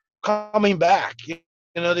coming back,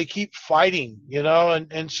 they keep fighting,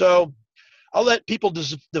 and so I'll let people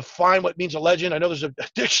define what means a legend. I know there's a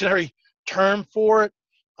dictionary term for it.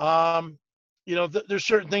 There's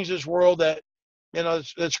certain things in this world that,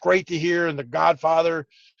 it's great to hear. And The Godfather,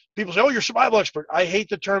 people say, oh, you're a survival expert. I hate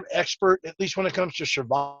the term expert, at least when it comes to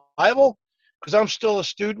survival, because I'm still a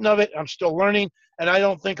student of it. I'm still learning. And I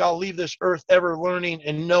don't think I'll leave this earth ever learning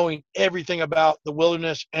and knowing everything about the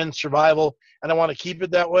wilderness and survival. And I want to keep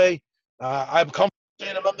it that way. I'm comfortable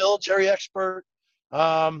saying I'm a military expert,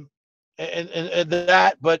 and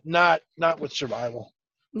that, but not with survival.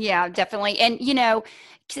 Yeah, definitely. And,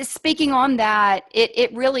 speaking on that,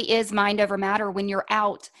 it really is mind over matter when you're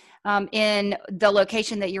out in the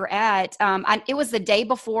location that you're at. It was the day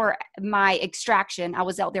before my extraction. I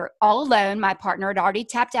was out there all alone. My partner had already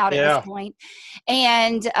tapped out at this Yeah. point.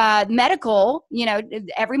 And medical,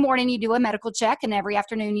 every morning you do a medical check and every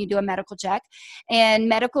afternoon you do a medical check. And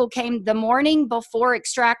medical came the morning before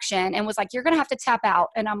extraction and was like, you're going to have to tap out.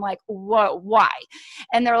 And I'm like, whoa, why?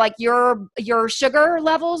 And they're like, your sugar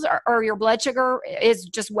levels or your blood sugar is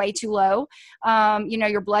just way too low.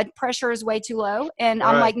 Your blood pressure is way too low. And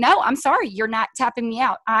I'm like, no, I'm sorry, you're not tapping me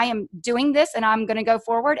out. I am doing this and I'm going to go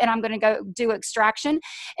forward and I'm going to go do extraction.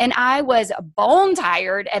 And I was bone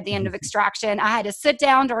tired at the end of extraction. I had to sit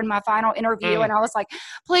down during my final interview and I was like,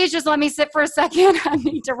 please just let me sit for a second. I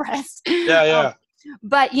need to rest. Yeah.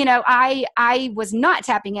 But I was not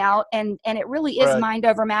tapping out, and it really is mind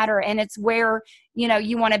over matter, and it's where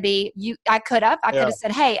you want to be. I could have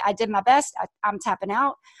said, hey, I did my best, I'm tapping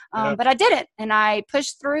out, but I didn't, and I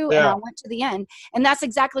pushed through and I went to the end. And that's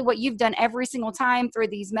exactly what you've done every single time through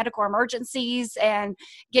these medical emergencies and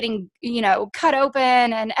getting cut open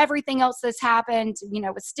and everything else that's happened,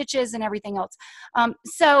 with stitches and everything else.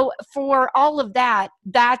 So for all of that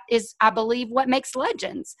is, I believe, what makes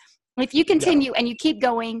legends. If you continue and you keep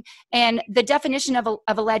going, and the definition of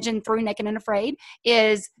a legend through Naked and Afraid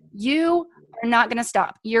is you are not going to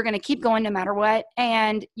stop. You're going to keep going no matter what,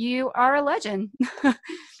 and you are a legend.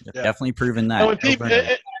 Definitely proven that. And when people,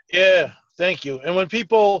 thank you. And when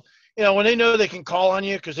people, when they know they can call on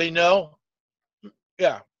you because they know,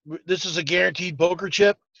 this is a guaranteed poker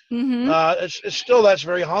chip. Mm-hmm. It's still, that's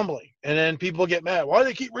very humbling. And then people get mad. Why do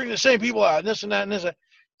they keep bringing the same people out and this and that and this?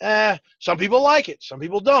 Some people like it. Some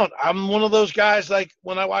people don't. I'm one of those guys, like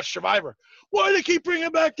when I watch Survivor. Why do they keep bringing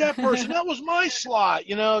back that person? That was my slot,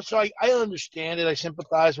 So I understand it. I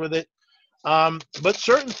sympathize with it. But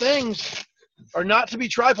certain things are not to be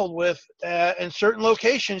trifled with. In certain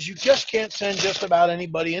locations, you just can't send just about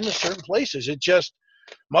anybody into certain places.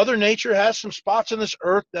 Mother Nature has some spots on this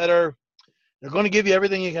earth that they're going to give you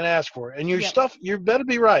everything you can ask for. And your stuff, you better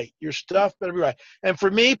be right. Your stuff better be right. And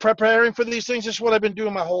for me, preparing for these things, this is what I've been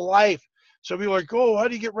doing my whole life. So people are like, oh, how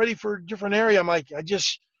do you get ready for a different area? I'm like, I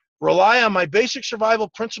just rely on my basic survival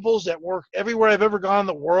principles that work everywhere I've ever gone in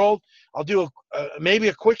the world. I'll do maybe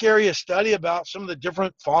a quick area study about some of the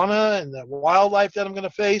different fauna and the wildlife that I'm going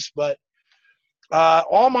to face. But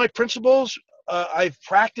all my principles, I've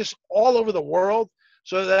practiced all over the world,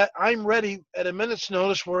 so that I'm ready at a minute's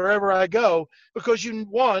notice wherever I go, because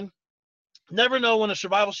one, never know when a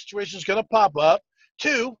survival situation is going to pop up.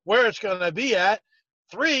 2, where it's going to be at.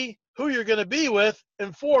 3, who you're going to be with.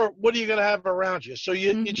 And 4, what are you going to have around you? So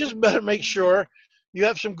you just better make sure you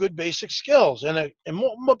have some good basic skills. And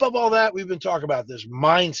above all that, we've been talking about this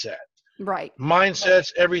mindset. Right.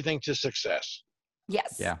 Mindset's everything to success.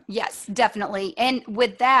 Yes. Yeah. Yes, definitely. And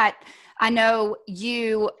with that, I know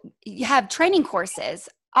you have training courses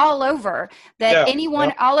all over that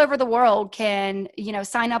anyone all over the world can,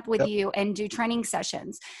 sign up with you and do training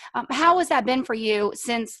sessions. How has that been for you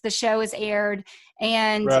since the show has aired?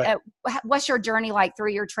 And what's your journey like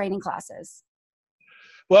through your training classes?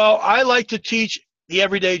 Well, I like to teach the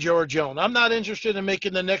everyday Joe or Joan. I'm not interested in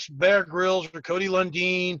making the next Bear Grylls or Cody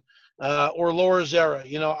Lundin or Laura Zera.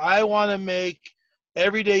 I want to make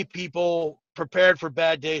everyday people prepared for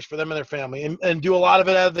bad days for them and their family, and do a lot of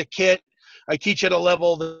it out of the kit. I teach at a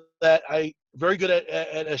level that I'm very good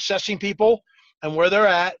at assessing people and where they're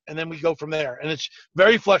at, and then we go from there. And it's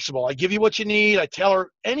very flexible. I give you what you need. I tell her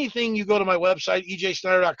anything. You go to my website,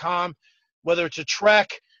 ejsnyder.com, whether it's a trek,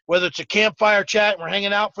 whether it's a campfire chat, and we're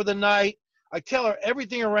hanging out for the night. I tell her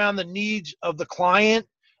everything around the needs of the client,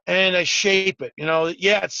 and I shape it.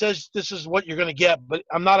 It says this is what you're going to get, but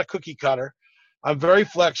I'm not a cookie cutter. I'm very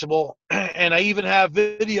flexible, and I even have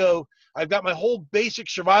video. I've got my whole basic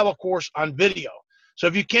survival course on video. So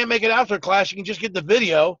if you can't make it out to a class, you can just get the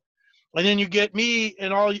video, and then you get me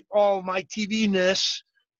and all my TV-ness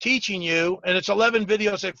teaching you, and it's 11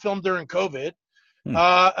 videos I filmed during COVID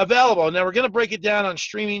available. Now we're going to break it down on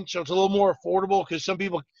streaming, so it's a little more affordable, because some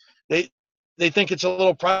people, they think it's a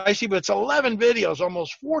little pricey, but it's 11 videos,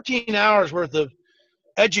 almost 14 hours worth of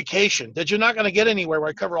education that you're not going to get anywhere, where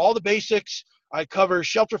I cover all the basics. I cover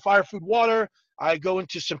shelter, fire, food, water. I go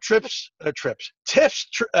into some tips,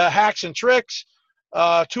 hacks and tricks,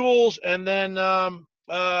 tools, and then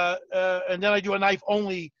I do a knife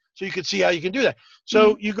only, so you can see how you can do that.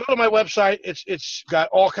 So you go to my website. It's got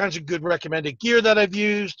all kinds of good recommended gear that I've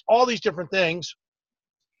used, all these different things.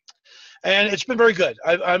 And it's been very good.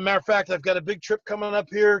 Matter of fact, I've got a big trip coming up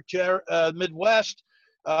here to Midwest.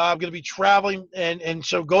 I'm going to be traveling, and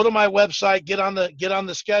so go to my website, get on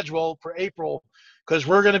the schedule for April, because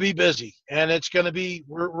we're going to be busy, and it's going to be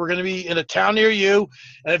we're going to be in a town near you.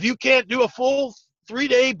 And if you can't do a full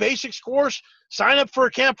 3-day basics course, sign up for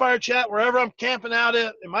a campfire chat wherever I'm camping out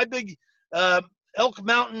in my big Elk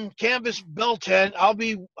Mountain canvas bell tent. I'll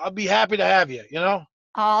be happy to have you.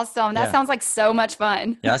 Awesome. That sounds like so much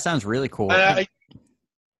fun. Yeah, that sounds really cool.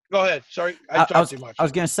 Go ahead. Sorry, I talked too much. I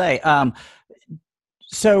was going to say,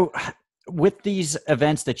 so with these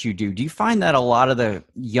events that you do you find that a lot of the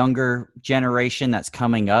younger generation that's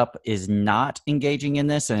coming up is not engaging in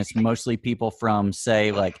this, and it's mostly people from,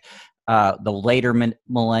 say, like the later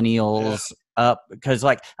millennials up? Because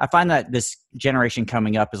like I find that this generation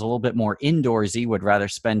coming up is a little bit more indoorsy, would rather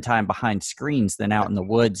spend time behind screens than out in the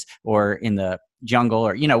woods or in the jungle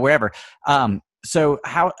or wherever. So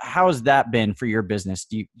how has that been for your business?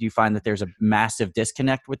 Do you find that there's a massive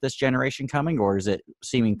disconnect with this generation coming, or is it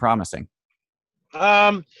seeming promising?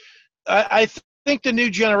 I think the new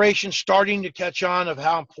generation starting to catch on of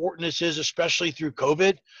how important this is, especially through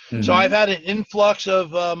COVID. Mm-hmm. So I've had an influx of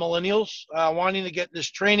millennials wanting to get this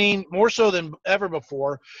training more so than ever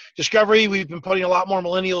before. Discovery, we've been putting a lot more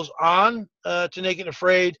millennials on to Naked and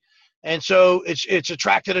Afraid. And so it's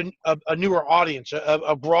attracted a newer audience,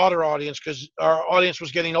 a broader audience, because our audience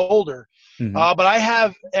was getting older. Mm-hmm. But I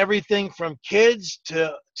have everything from kids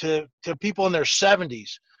to people in their 70s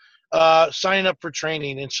signing up for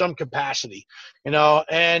training in some capacity, and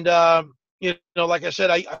like I said,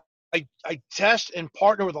 I test and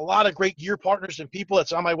partner with a lot of great gear partners and people.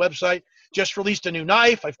 That's on my website. Just released a new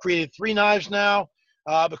knife. I've created 3 knives now.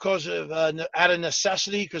 Because of out of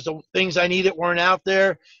necessity, because the things I needed weren't out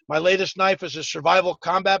there. My latest knife is a survival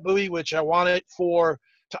combat buoy, which I wanted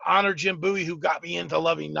to honor Jim Bowie, who got me into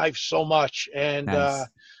loving knives so much. And nice.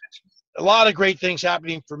 A lot of great things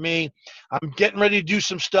happening for me. I'm getting ready to do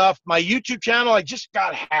some stuff. My YouTube channel, I just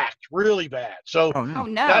got hacked really bad. So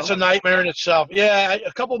that's a nightmare in itself. Yeah,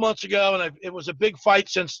 a couple months ago, and it was a big fight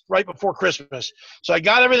since right before Christmas. So I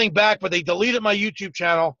got everything back, but they deleted my YouTube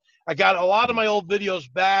channel. I got a lot of my old videos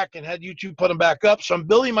back and had YouTube put them back up. So I'm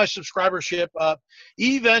building my subscribership up.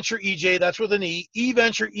 eVenture EJ, that's with an E.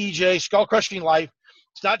 eVenture EJ, Skull Crushing Life.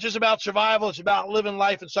 It's not just about survival. It's about living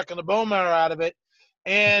life and sucking the bone marrow out of it.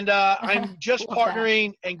 And I'm just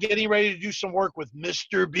partnering and getting ready to do some work with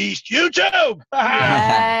Mr. Beast YouTube.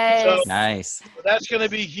 Yes. So nice. That's going to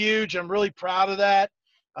be huge. I'm really proud of that.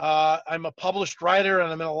 I'm a published writer,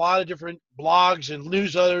 and I'm in a lot of different blogs and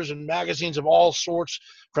newsletters and magazines of all sorts,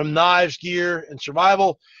 from knives, gear, and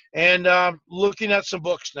survival, and looking at some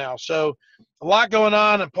books now. So a lot going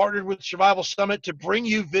on. I'm partnered with Survival Summit to bring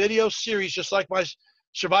you video series just like my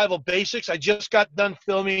survival basics. I just got done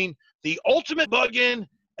filming the ultimate bug-in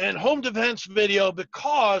and home defense video,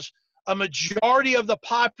 because a majority of the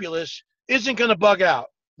populace isn't going to bug out.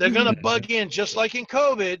 They're going to bug in, just like in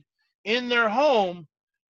COVID, in their home.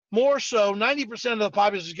 More so, 90% of the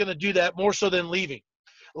populace is going to do that more so than leaving.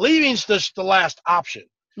 Leaving's just the last option.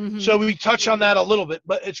 Mm-hmm. So we touch on that a little bit,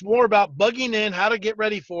 but it's more about bugging in, how to get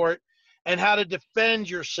ready for it, and how to defend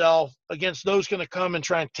yourself against those going to come and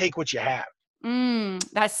try and take what you have.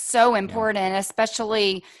 That's so important,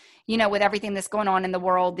 especially, with everything that's going on in the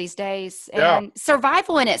world these days, and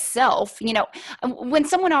survival in itself. When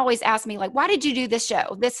someone always asks me, like, why did you do this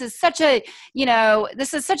show? This is such a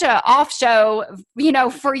off show,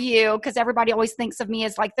 for you, because everybody always thinks of me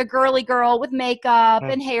as like the girly girl with makeup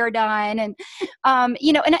and hair done. And,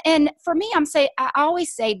 and for me, I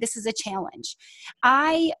always say this is a challenge.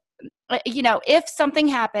 If something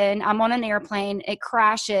happened, I'm on an airplane, it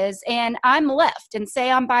crashes, and I'm left, and say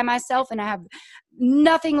I'm by myself and I have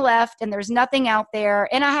nothing left and there's nothing out there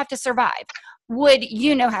and I have to survive. Would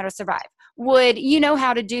you know how to survive? Would you know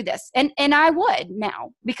how to do this? And I would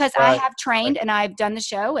now, because I have trained and I've done the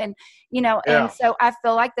show, and, and so I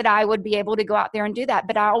feel like that I would be able to go out there and do that.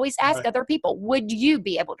 But I always ask other people, would you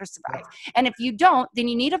be able to survive? And if you don't, then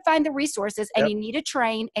you need to find the resources, and you need to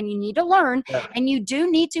train, and you need to learn, and you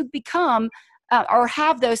do need to become or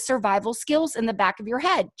have those survival skills in the back of your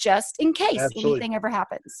head, just in case anything ever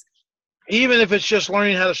happens. Even if it's just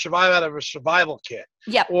learning how to survive out of a survival kit.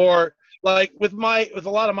 Yeah. Or like with a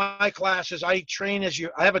lot of my classes, I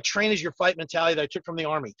have a train as your fight mentality that I took from the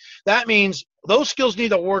Army. That means those skills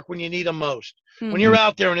need to work when you need them most. Mm-hmm. When you're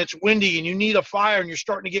out there and it's windy and you need a fire and you're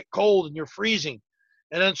starting to get cold and you're freezing.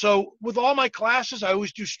 And then so with all my classes, I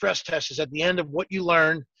always do stress tests at the end of what you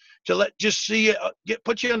learn, to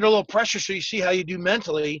put you under a little pressure, so you see how you do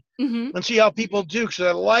mentally, and see how people do. Because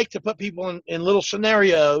I like to put people in little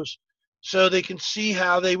scenarios so they can see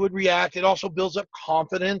how they would react. It also builds up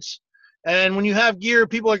confidence. And when you have gear,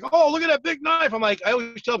 people are like, oh, look at that big knife. I'm like, I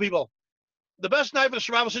always tell people, the best knife in a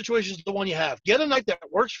survival situation is the one you have. Get a knife that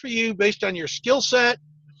works for you based on your skill set,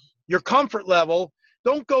 your comfort level.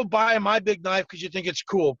 Don't go buy my big knife because you think it's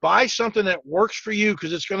cool. Buy something that works for you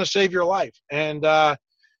because it's going to save your life. And that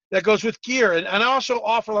goes with gear. And I also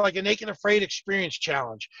offer like a Naked Afraid experience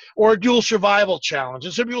challenge or a dual survival challenge.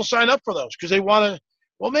 And some people sign up for those because they want to,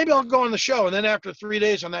 well, maybe I'll go on the show. And then after 3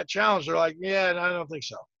 days on that challenge, they're like, yeah, I don't think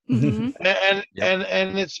so. Mm-hmm. And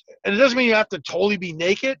it doesn't mean you have to totally be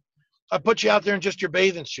naked. I put you out there in just your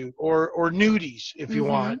bathing suit or nudies if you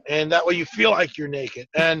want. And that way you feel like you're naked.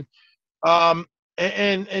 And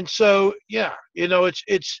so, yeah, you know,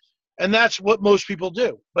 it's, and that's what most people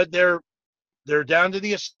do, but they're down to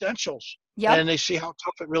the essentials. Yep. And they see how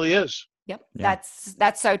tough it really is. Yep. Yeah.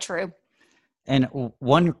 That's so true. And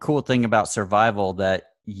one cool thing about survival that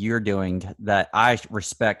you're doing that I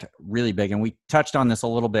respect really big, and we touched on this a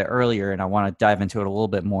little bit earlier, and I want to dive into it a little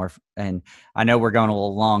bit more. And I know we're going a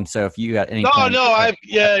little long, so if you got any, come on,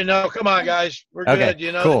 guys, we're okay, good.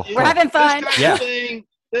 You know, cool. We're having fun.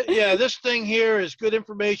 This thing here is good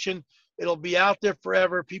information. It'll be out there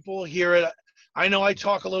forever. People will hear it. I know I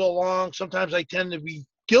talk a little long. Sometimes I tend to be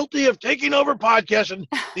guilty of taking over podcasts, and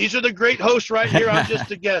these are the great hosts right here. I'm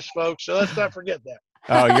just a guest, folks, so let's not forget that.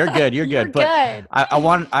 Oh, you're good. You're good. But good.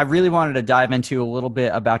 I really wanted to dive into a little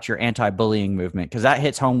bit about your anti-bullying movement because that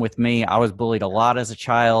hits home with me. I was bullied a lot as a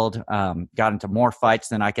child, got into more fights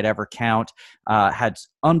than I could ever count, had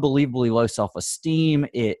unbelievably low self-esteem.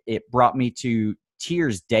 It brought me to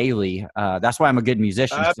tears daily. That's why I'm a good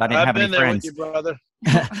musician. I didn't have any friends. With you, brother.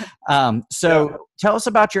 Tell us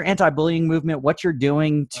about your anti-bullying movement, what you're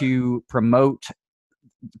doing to promote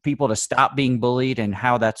people to stop being bullied and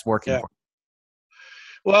how that's working. Yeah.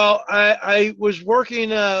 Well, I was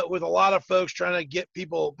working with a lot of folks trying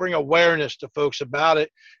to bring awareness to folks about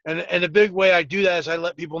it. And the big way I do that is I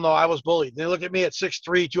let people know I was bullied. They look at me at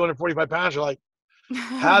 6'3", 245 pounds. They're like,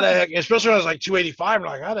 how the heck, especially when I was like 285, I'm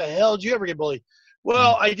like, how the hell did you ever get bullied?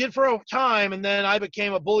 Well, I did for a time, and then I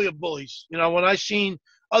became a bully of bullies. You know, when I seen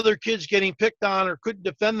other kids getting picked on or couldn't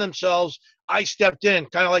defend themselves, I stepped in,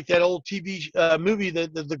 kind of like that old TV movie,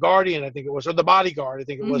 the Guardian, I think it was, or The Bodyguard, I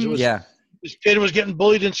think it was. It was This kid was getting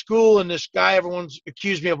bullied in school, and this guy everyone's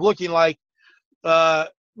accused me of looking like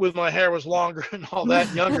with my hair was longer and all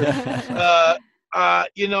that, younger.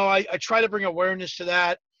 You know, I try to bring awareness to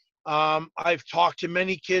that. I've talked to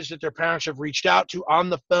many kids that their parents have reached out to on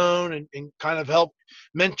the phone and kind of help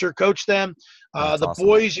mentor, coach them. The awesome.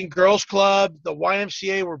 Boys and Girls Club, the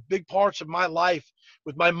YMCA were big parts of my life,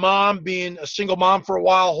 with my mom being a single mom for a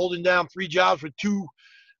while, holding down 3 jobs with 2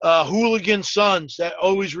 hooligan sons that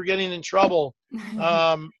always were getting in trouble,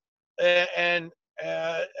 and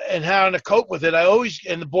having to cope with it.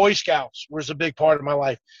 And the Boy Scouts was a big part of my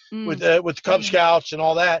life, with Cub Scouts and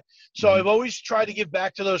all that. So I've always tried to give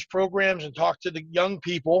back to those programs and talk to the young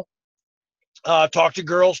people, talk to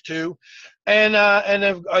girls too, and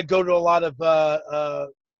I go to a lot of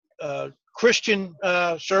Christian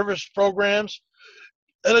service programs.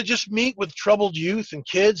 And I just meet with troubled youth and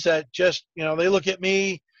kids that just, you know, they look at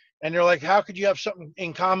me and they're like, how could you have something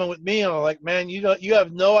in common with me? And I'm like, man, you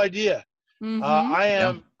have no idea.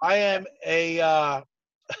 I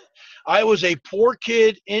was a poor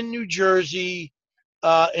kid in New Jersey,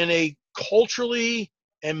 in a culturally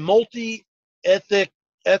and multi-ethnic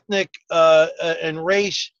and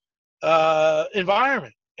race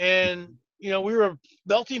environment. And, you know, we were a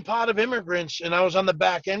melting pot of immigrants, and I was on the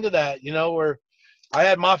back end of that, you know, where I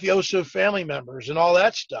had mafioso family members and all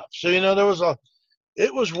that stuff. So, you know,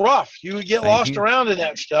 it was rough. You would get lost around in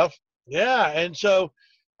that stuff. Yeah. And so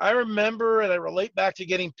I remember, and I relate back to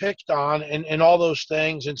getting picked on and all those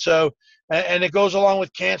things. And so, and it goes along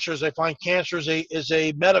with cancers. I find cancer is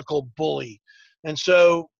a medical bully. And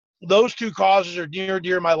so those 2 causes are near and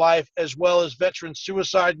dear to my life, as well as veteran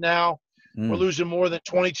suicide now. We're losing more than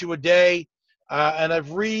 22 a day. And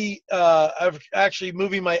I've actually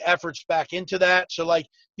moving my efforts back into that. So like,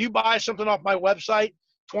 you buy something off my website,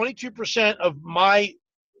 22% of my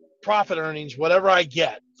profit earnings, whatever I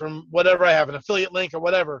get from whatever I have, an affiliate link or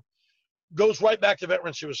whatever, goes right back to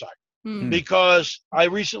veteran suicide. Because I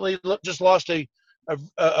recently just lost a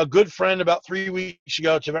good friend about 3 weeks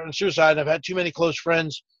ago to veteran suicide. And I've had too many close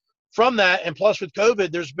friends from that. And plus with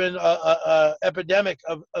COVID, there's been a epidemic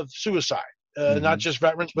of suicide. Not just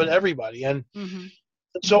veterans, but everybody. And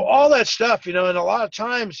so all that stuff, you know, and a lot of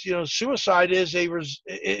times, you know, suicide is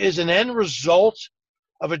an end result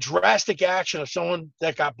of a drastic action of someone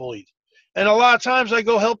that got bullied. And a lot of times I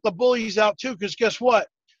go help the bullies out too, because guess what?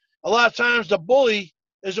 A lot of times the bully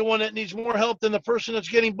is the one that needs more help than the person that's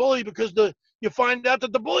getting bullied, because you find out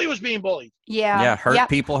that the bully was being bullied. Yeah. Hurt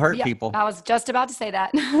people hurt people. I was just about to say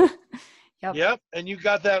that. Yep. And you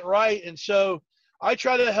got that right. And so I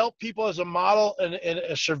try to help people as a model and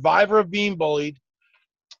a survivor of being bullied.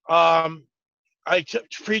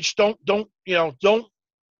 Preach, don't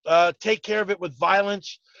take care of it with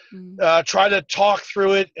violence. Try to talk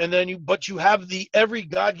through it, and then but you have every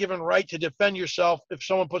God-given right to defend yourself if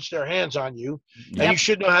someone puts their hands on you, and you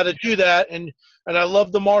should know how to do that. And I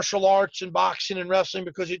love the martial arts and boxing and wrestling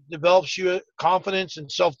because it develops you confidence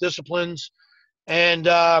and self-disciplines, and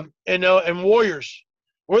warriors.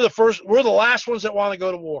 We're the last ones that want to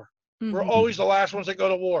go to war. We're always the last ones that go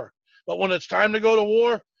to war. But when it's time to go to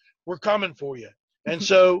war, we're coming for you. And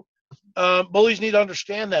so bullies need to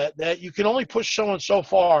understand that you can only push someone so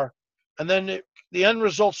far, and then the end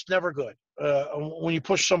result's never good when you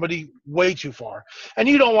push somebody way too far. And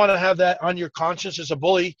you don't want to have that on your conscience as a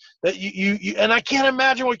bully. That you and I can't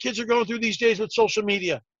imagine what kids are going through these days with social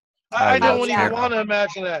media. I don't even want to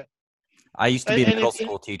imagine that. I used to be a middle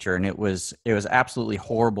school teacher, and it was absolutely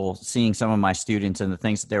horrible seeing some of my students and the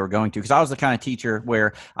things that they were going through, because I was the kind of teacher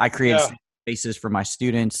where I created spaces for my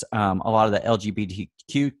students. A lot of the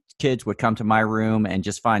LGBTQ kids would come to my room and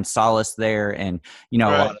just find solace there. And,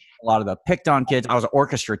 a lot of the picked on kids. I was an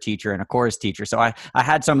orchestra teacher and a chorus teacher. So I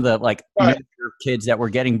had some of the kids that were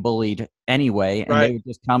getting bullied anyway, and they would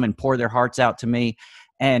just come and pour their hearts out to me.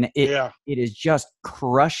 And it is just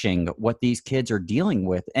crushing what these kids are dealing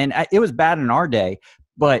with. And it was bad in our day,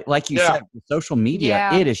 but like you said, with social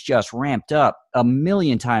media, it is just ramped up a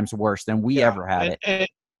million times worse than we ever had it.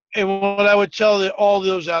 And what I would tell all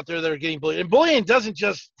those out there that are getting bullied, and bullying doesn't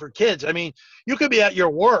just for kids. I mean, you could be at your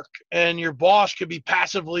work and your boss could be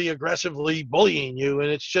passively, aggressively bullying you. And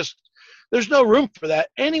it's just, there's no room for that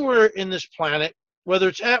anywhere in this planet, whether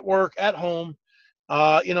it's at work, at home.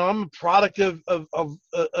 I'm a product of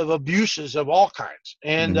abuses of all kinds.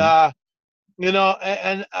 And,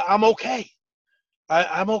 and I'm okay.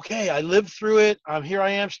 I'm okay. I lived through it. Here I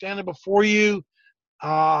am standing before you.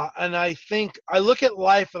 And I think I look at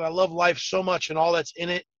life, and I love life so much and all that's in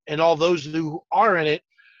it and all those who are in it.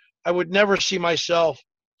 I would never see myself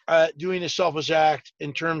doing a selfish act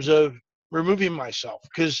in terms of removing myself,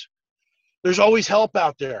 because there's always help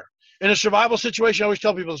out there. In a survival situation, I always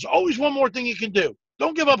tell people there's always one more thing you can do.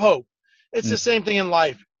 Don't give up hope. It's the same thing in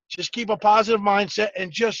life. Just keep a positive mindset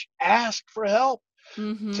and just ask for help.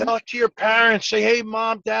 Talk to your parents. Say, hey,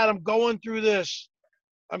 Mom, Dad, I'm going through this.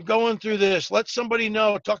 Let somebody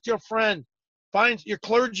know. Talk to your friend. Find your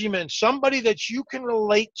clergyman, somebody that you can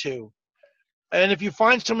relate to. And if you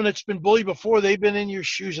find someone that's been bullied before, they've been in your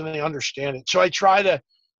shoes and they understand it. So I try to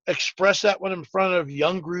express that when I'm in front of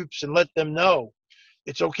young groups and let them know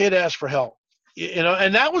it's okay to ask for help.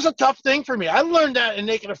 And that was a tough thing for me. I learned that in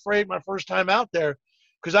Naked Afraid my first time out there,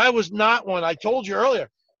 because I was not one. I told you earlier,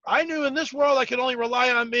 I knew in this world I could only rely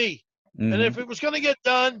on me. And if it was going to get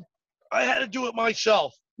done, I had to do it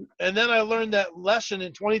myself. And then I learned that lesson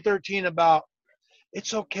in 2013 about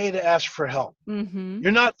it's okay to ask for help.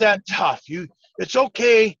 You're not that tough. It's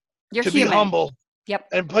okay to be humble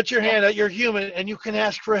and put your hand out. You're human and you can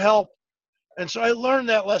ask for help. And so I learned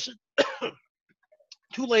that lesson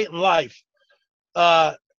too late in life.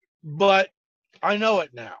 But I know it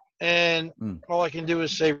now. And all I can do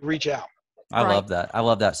is say, reach out. I love that. I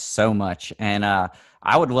love that so much. And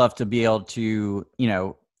I would love to be able to,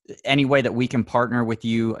 any way that we can partner with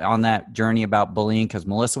you on that journey about bullying, because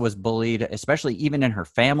Melissa was bullied, especially even in her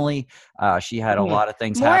family. She had a lot of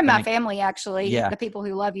things more happening. in my family, actually. The people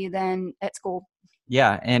who love you than at school.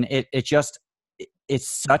 Yeah. And it's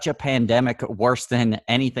such a pandemic, worse than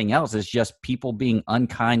anything else. It's just people being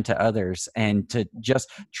unkind to others and to just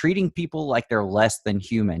treating people like they're less than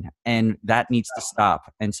human. And that needs to stop.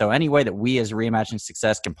 And so any way that we as Reimagining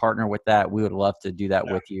Success can partner with that, we would love to do that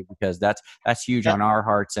with you, because that's huge on our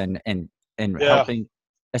hearts and helping,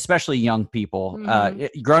 especially young people,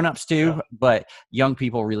 grown-ups too, but young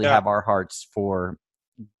people really have our hearts for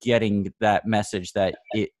getting that message that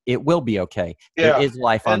it will be okay. There is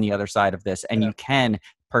life on the other side of this, and you can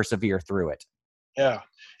persevere through it. Yeah.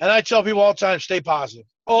 And I tell people all the time, stay positive.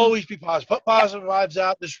 Always be positive. Put positive vibes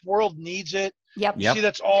out. This world needs it. You see,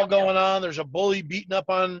 that's all going on. There's a bully beating up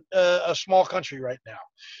on a small country right now.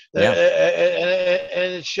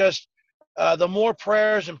 And it's just the more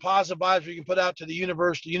prayers and positive vibes we can put out to the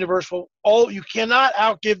universe will you cannot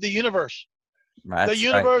outgive the universe. The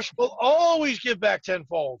universe will always give back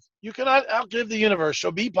tenfold. You cannot outgive the universe. So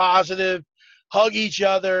be positive, hug each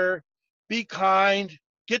other, be kind,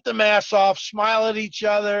 get the mask off, smile at each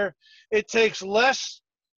other. It takes less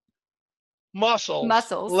muscles,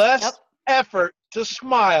 less effort to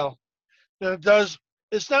smile than it does.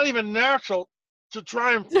 It's not even natural to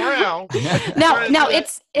try and frown. Now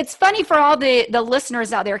it's funny for all the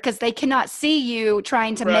listeners out there because they cannot see you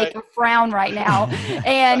trying to make a frown right now,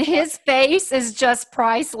 and his face is just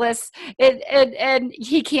priceless. And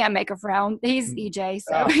he can't make a frown. He's EJ,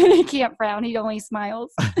 so he can't frown. He only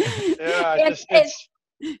smiles.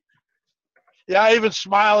 Yeah, I even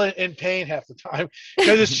smile in pain half the time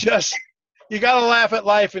because it's just you got to laugh at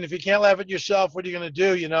life, and if you can't laugh at yourself, what are you going to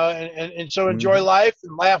do? You know, and so enjoy life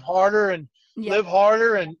and laugh harder and live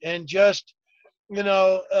harder and just, you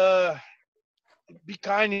know, be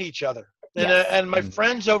kind to each other. And my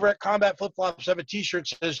friends over at Combat Flip Flops have a T-shirt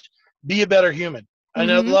that says, "Be a better human,"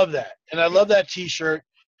 and I love that. And I love that T-shirt.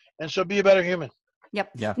 And so, be a better human.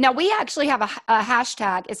 Yep. Yeah. Now we actually have a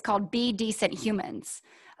hashtag. It's called "Be Decent Humans,"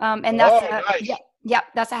 and that's nice. Yep,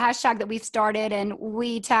 that's a hashtag that we've started, and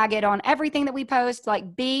we tag it on everything that we post,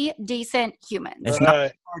 like "Be Decent Humans." It's not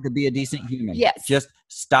hard to be a decent human. Yes. Just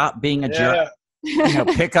stop being a jerk. You know,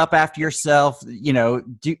 pick up after yourself. You know,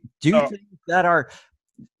 do things that are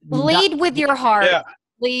lead with your heart. Yeah.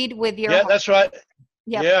 Lead with your heart. Yeah, that's right.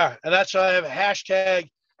 Yep. Yeah, and that's why I have a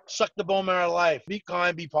hashtag suck the bone marrow of life. Be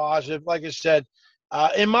kind, be positive. Like I said,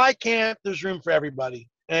 in my camp, there's room for everybody.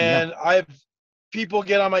 And I've people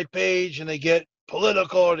get on my page and they get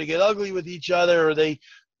political or they get ugly with each other or they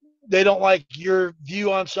don't like your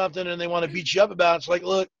view on something and they want to beat you up about it. It's like,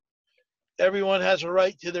 look, everyone has a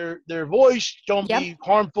right to their voice. Don't be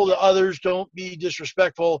harmful to others. Don't be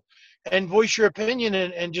disrespectful, and voice your opinion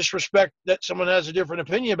and just respect that someone has a different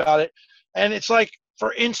opinion about it. And it's like,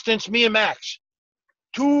 for instance, me and Max,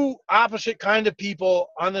 two opposite kind of people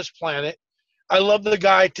on this planet. I love the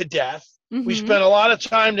guy to death. We spent a lot of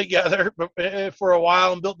time together for a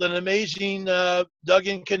while and built an amazing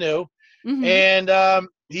dug-in canoe. And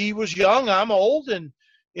he was young, I'm old, and,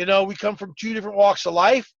 you know, we come from two different walks of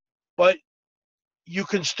life, but you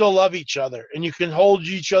can still love each other and you can hold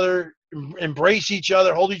each other, embrace each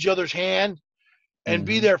other, hold each other's hand, and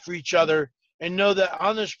be there for each other and know that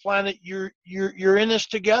on this planet you're in this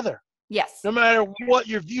together. Yes. No matter what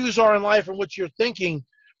your views are in life and what you're thinking,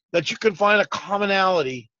 that you can find a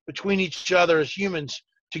commonality between each other as humans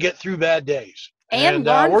to get through bad days. And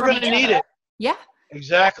we're going to need it. Yeah.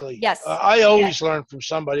 Exactly. Yes. I always learn from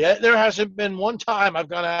somebody. There hasn't been one time I've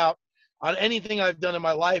gone out on anything I've done in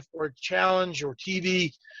my life or a challenge or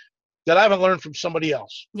TV that I haven't learned from somebody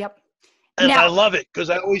else. Yep. And I love it because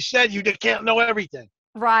I always said you can't know everything.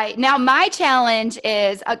 Right. Now, my challenge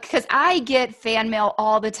is because I get fan mail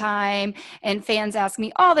all the time and fans ask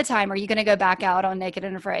me all the time, are you going to go back out on Naked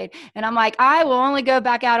and Afraid? And I'm like, I will only go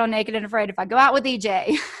back out on Naked and Afraid if I go out with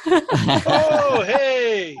EJ. Oh,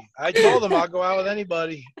 hey, I told them I'll go out with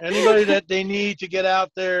anybody that they need to get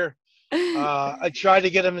out there. I try to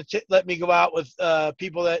get them to let me go out with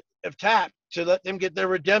people that have tapped to let them get their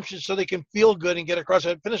redemption so they can feel good and get across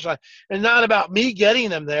that finish line. And not about me getting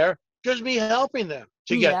them there, just me helping them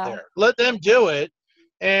to get there. Let them do it.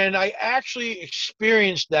 And I actually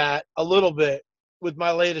experienced that a little bit with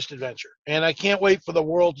my latest adventure. And I can't wait for the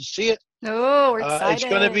world to see it. Oh, we're excited. It's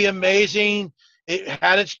going to be amazing. It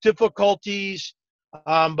had its difficulties,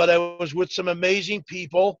 but I was with some amazing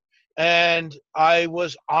people. And I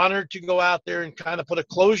was honored to go out there and kind of put a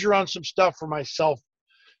closure on some stuff for myself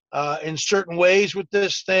in certain ways with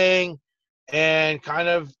this thing, and kind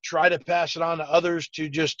of try to pass it on to others to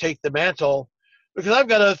just take the mantle, because I've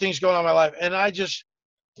got other things going on in my life. And I just,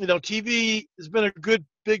 TV has been a good,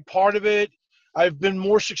 big part of it. I've been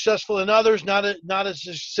more successful than others, not as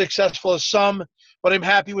successful as some, but I'm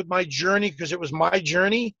happy with my journey because it was my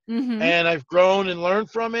journey, and I've grown and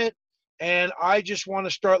learned from it. And I just want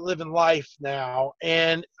to start living life now.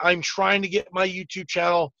 And I'm trying to get my YouTube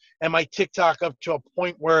channel and my TikTok up to a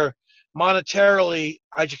point where monetarily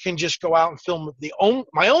I can just go out and film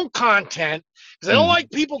my own content, because I don't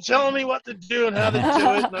like people telling me what to do and how to do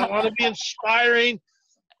it. And I want to be inspiring.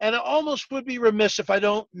 And I almost would be remiss if I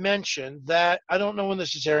don't mention that, I don't know when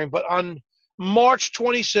this is airing, but on March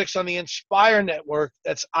 26th on the Inspire Network,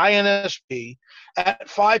 that's INSP, at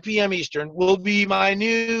 5 p.m. Eastern, will be my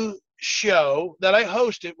new show that I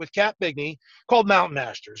hosted with Kat Bigney called Mountain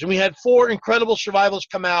Masters. And we had 4 incredible survivals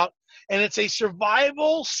come out, and it's a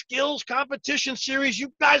survival skills competition series.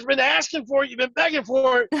 You guys have been asking for it. You've been begging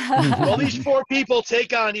for it. Well, these 4 people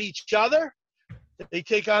take on each other. They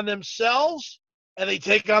take on themselves, and they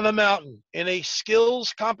take on the mountain in a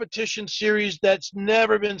skills competition series that's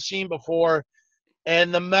never been seen before.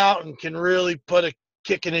 And the mountain can really put a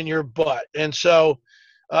kicking in your butt. And so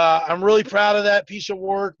I'm really proud of that piece of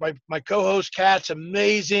work. My co-host Kat's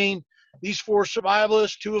amazing. these 4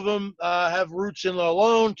 survivalists, 2 of them have roots in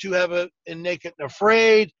Alone, 2 have it in Naked and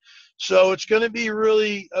Afraid. So it's going to be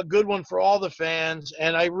really a good one for all the fans,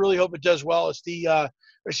 and I really hope it does well. It's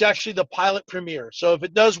actually the pilot premiere. So if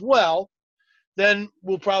it does well, then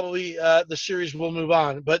we'll probably the series will move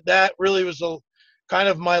on. But that really was kind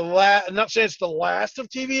of my last. I'm not saying it's the last of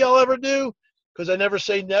TV I'll ever do, because I never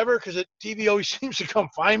say never, because TV always seems to come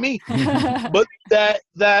find me. But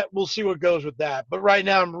that we'll see what goes with that. But right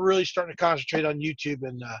now I'm really starting to concentrate on YouTube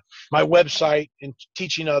and my website and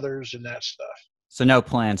teaching others and that stuff. So no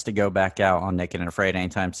plans to go back out on Naked and Afraid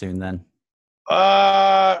anytime soon then?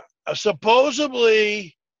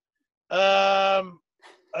 Supposedly, I've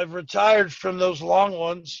retired from those long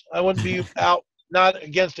ones. I wouldn't be out, not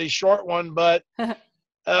against a short one, but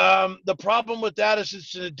the problem with that is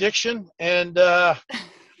it's an addiction. And, I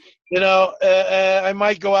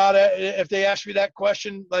might go out if they ask me that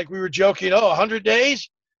question, like we were joking, 100 days?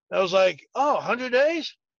 I was like, 100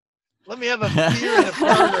 days? Let me have a beer and a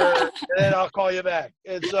burger, and then I'll call you back.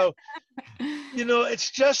 And so,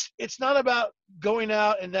 it's not about going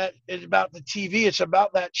out and it's about the TV. It's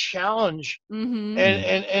about that challenge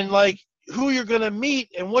and like who you're going to meet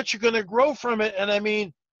and what you're going to grow from it. And I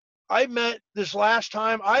mean, I met this last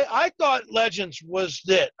time. I thought Legends was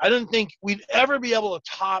it. I didn't think we'd ever be able to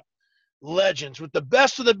top Legends with the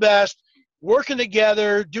best of the best, working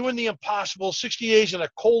together, doing the impossible, 60 days in a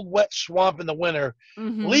cold, wet swamp in the winter,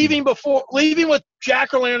 leaving with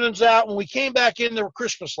jack-o'-lanterns out. When we came back in, there were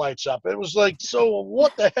Christmas lights up. It was like, so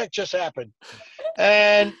what the heck just happened?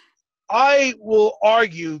 And I will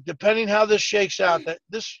argue, depending how this shakes out, that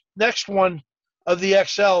this next one of the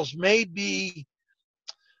XLs may be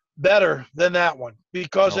better than that one,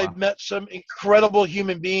 because I've met some incredible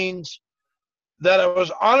human beings that I was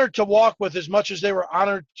honored to walk with as much as they were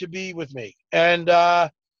honored to be with me. And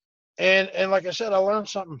like I said, I learned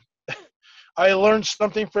something. I learned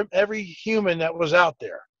something from every human that was out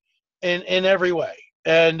there in every way.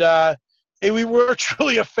 And we were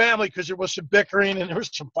truly a family, because there was some bickering and there was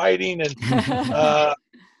some fighting.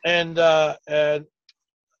 And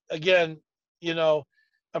again,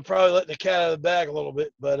 I'm probably letting the cat out of the bag a little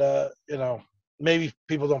bit, but maybe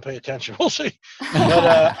people don't pay attention. We'll see.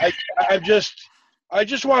 But I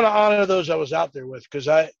just want to honor those I was out there with, because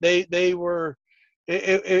they were,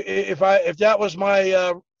 if that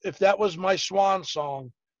was my swan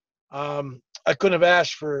song, I couldn't have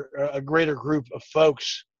asked for a greater group of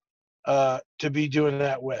folks to be doing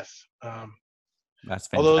that with. That's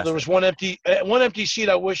fantastic. Although there was one empty seat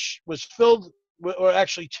I wish was filled, or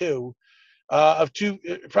actually 2. Of 2,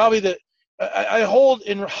 probably I hold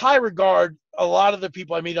in high regard a lot of the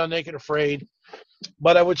people I meet on Naked Afraid,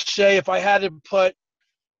 but I would say if I had to put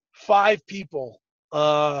 5 people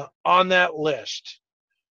on that list,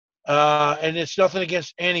 and it's nothing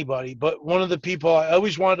against anybody, but one of the people I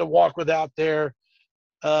always wanted to walk with out there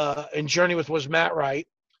and journey with was Matt Wright.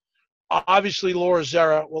 Obviously, Laura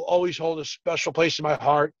Zera will always hold a special place in my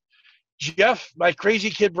heart. Jeff, my crazy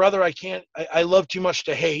kid brother, I love too much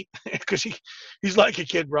to hate, because he's like a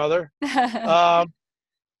kid brother.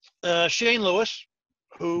 Shane Lewis,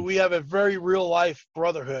 who we have a very real life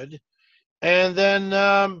brotherhood. And then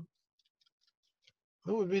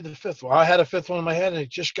who would be the 5th one? I had a 5th one in my head and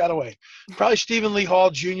it just got away. Probably Stephen Lee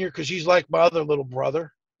Hall Jr., because he's like my other little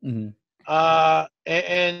brother. And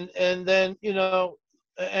then,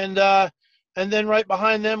 and then right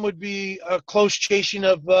behind them would be a close chasing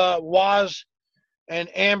of Waz and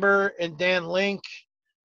Amber and Dan Link,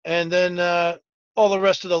 and then all the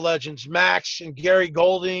rest of the legends, Max and Gary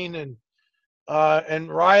Golding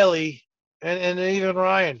and Riley and even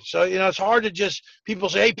Ryan. So it's hard to just people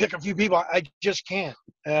say, hey, pick a few people. I just can't,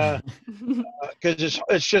 because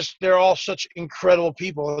it's just they're all such incredible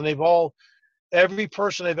people, and every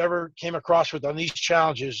person I've ever came across with on these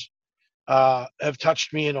challenges have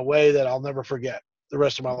touched me in a way that I'll never forget the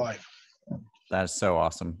rest of my life. That is so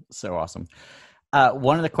awesome. So awesome.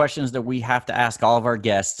 One of the questions that we have to ask all of our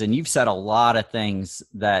guests, and you've said a lot of things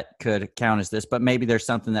that could count as this, but maybe there's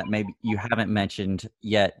something that maybe you haven't mentioned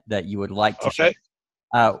yet that you would like to share.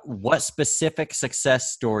 What specific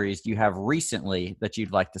success stories do you have recently that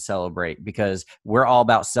you'd like to celebrate? Because we're all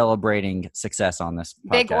about celebrating success on this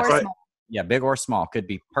podcast. Big or small. Yeah, big or small. Could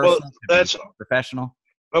be personal, could be professional.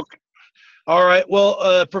 Okay. All right.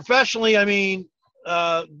 Well, professionally, I mean,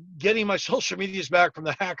 getting my social medias back from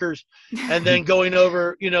the hackers, and then going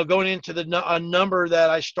into a number that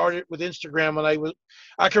I started with Instagram when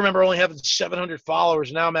I can remember only having 700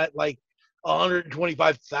 followers. Now I'm at like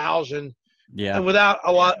 125,000. Yeah. And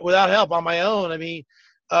without help on my own. I mean,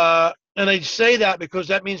 and I say that because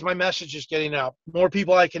that means my message is getting out. More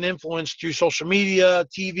people I can influence through social media,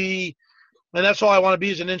 TV, And that's all I want to be,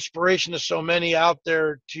 is an inspiration to so many out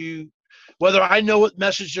there, to whether I know what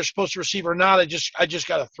message they're supposed to receive or not. I just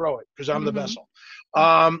got to throw it because I'm the vessel.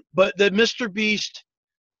 But the Mr. Beast,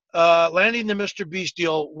 landing the Mr. Beast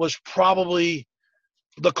deal was probably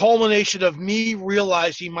the culmination of me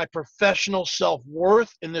realizing my professional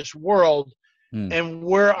self-worth in this world and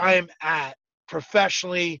where I'm at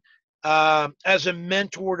professionally, as a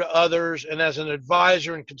mentor to others and as an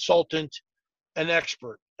advisor and consultant and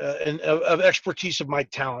expert, and of expertise of my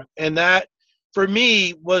talent. And that for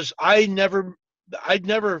me was, I'd never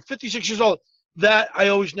 56 years old, that I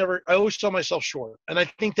always saw myself short. And I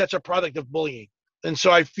think that's a product of bullying. And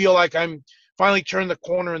so I feel like I'm finally turned the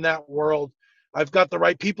corner in that world. I've got the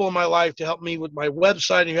right people in my life to help me with my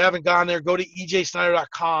website. If you haven't gone there, go to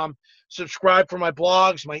ejsnyder.com, subscribe for my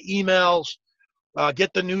blogs, my emails,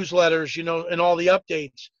 get the newsletters, and all the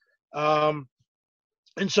updates.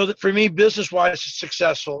 And so that for me, business-wise, it's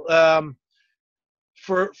successful.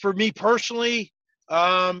 For me personally,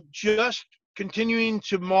 just continuing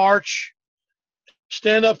to march,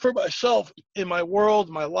 stand up for myself in my world,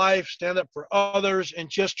 my life, stand up for others, and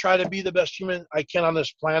just try to be the best human I can on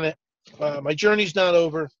this planet. My journey's not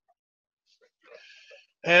over.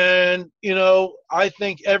 And, I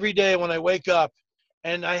think every day when I wake up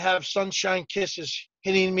and I have sunshine kisses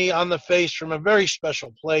hitting me on the face from a very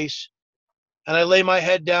special place, and I lay my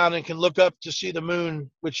head down and can look up to see the moon,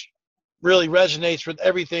 which really resonates with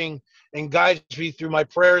everything and guides me through my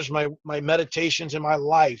prayers, my meditations, and my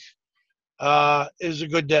life, is a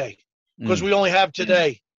good day. Because we only have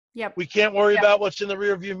today. Yep. We can't worry about what's in the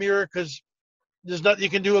rearview mirror because there's nothing you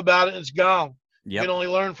can do about it. It's gone. You can only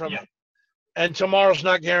learn from it. And tomorrow's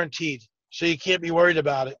not guaranteed, so you can't be worried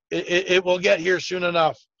about it. It will get here soon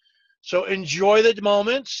enough. So enjoy the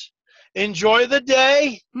moments, enjoy the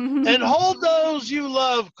day, and hold those you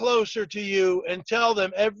love closer to you and tell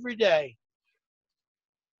them every day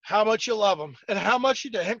how much you love them and how much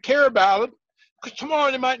you care about them, because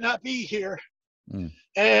tomorrow they might not be here.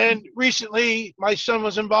 And recently, my son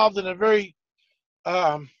was involved in a very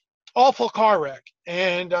awful car wreck,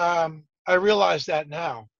 and I realize that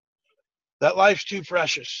now, that life's too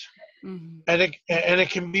precious, and it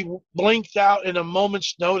can be blinked out in a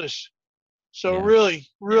moment's notice. So really,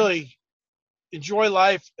 really enjoy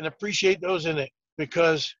life and appreciate those in it,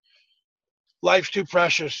 because life's too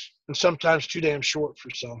precious and sometimes too damn short for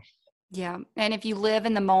some. Yeah. And if you live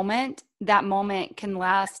in the moment, that moment can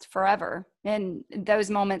last forever. And those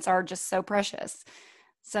moments are just so precious.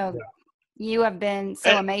 So you have been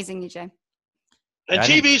so amazing, EJ. And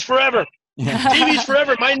TV's forever. TV's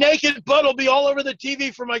forever. My naked butt will be all over the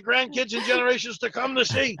TV for my grandkids and generations to come to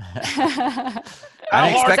see.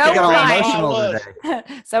 I expect to get all emotional today.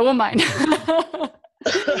 So will mine.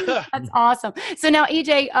 That's awesome. So now,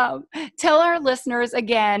 EJ, tell our listeners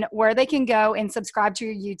again where they can go and subscribe to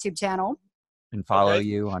your YouTube channel. And follow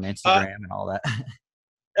you on Instagram and all that.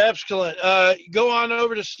 Excellent. Go on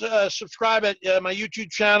over to subscribe at my YouTube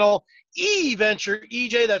channel, eVenture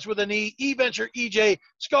EJ. That's with an E. eVenture EJ,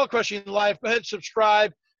 Skull Crushing Life. Go ahead and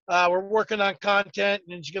subscribe. We're working on content,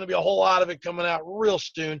 and there's going to be a whole lot of it coming out real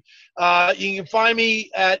soon. You can find me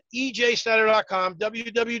at ejsnyder.com,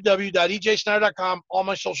 www.ejsnyder.com. All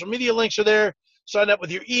my social media links are there. Sign up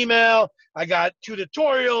with your email. I got 2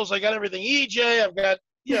 tutorials. I got everything EJ. I've got,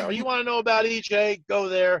 you want to know about EJ, go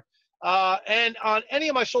there. And on any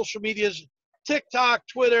of my social medias, TikTok,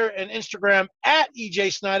 Twitter, and Instagram at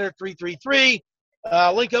EJ Snyder333.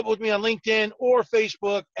 Link up with me on LinkedIn or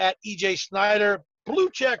Facebook at EJ Snyder.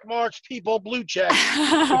 Blue check marks, people, blue check,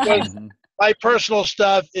 because my personal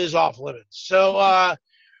stuff is off limits. So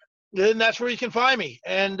then that's where you can find me.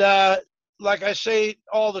 And like I say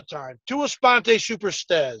all the time, tua sponte super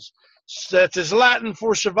stes. That is Latin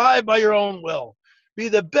for survive by your own will. Be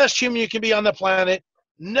the best human you can be on the planet.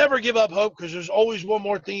 Never give up hope, because there's always one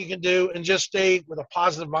more thing you can do, and just stay with a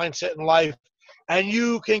positive mindset in life. And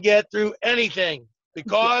you can get through anything,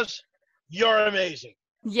 because you're amazing.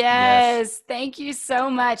 Yes. Thank you so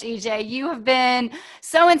much, EJ. You have been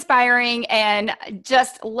so inspiring, and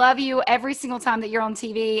just love you every single time that you're on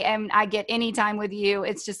TV and I get any time with you.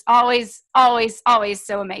 It's just always, always, always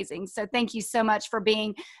so amazing. So thank you so much for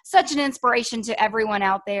being such an inspiration to everyone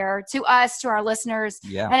out there, to us, to our listeners,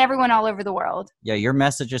 and everyone all over the world. Yeah, your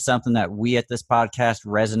message is something that we at this podcast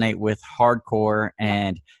resonate with hardcore,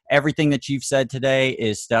 and everything that you've said today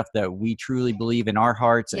is stuff that we truly believe in our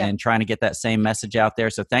hearts, and trying to get that same message out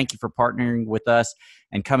there. So thank you for partnering with us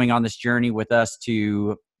and coming on this journey with us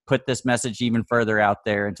to put this message even further out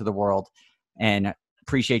there into the world, and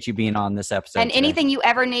appreciate you being on this episode. And anything you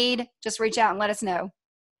ever need, just reach out and let us know.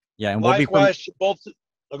 Yeah. And likewise, to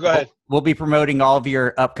Oh, go ahead. We'll be promoting all of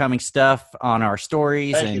your upcoming stuff on our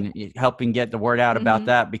stories Thank and helping get the word out about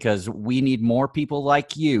that, because we need more people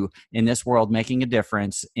like you in this world making a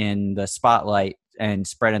difference in the spotlight and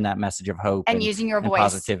spreading that message of hope and using your voice.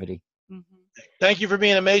 Positivity. Thank you for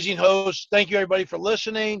being an amazing host. Thank you, everybody, for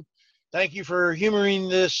listening. Thank you for humoring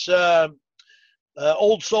this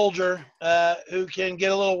old soldier who can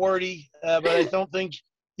get a little wordy, but I don't think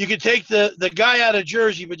you could take the guy out of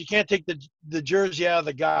Jersey, but you can't take the Jersey out of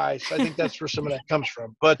the guy. So I think that's where some of that comes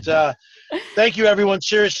from. But thank you, everyone.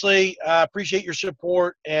 Seriously, appreciate your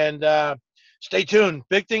support, and stay tuned.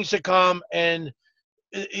 Big things to come, and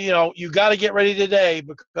you got to get ready today,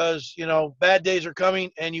 because bad days are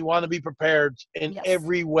coming, and you want to be prepared in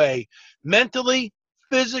every way, mentally,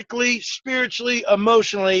 physically, spiritually,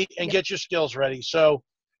 emotionally, and get your skills ready. So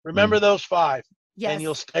remember those 5, and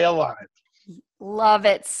you'll stay alive. Love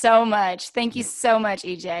it so much. Thank you so much,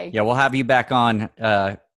 EJ. Yeah, we'll have you back on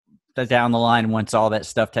down the line once all that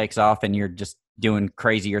stuff takes off and you're just doing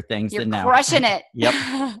crazier things than now. You're crushing it. Yep.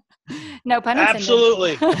 No pun intended.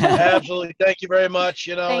 Absolutely. Absolutely. Thank you very much.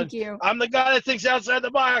 Thank you. I'm the guy that thinks outside the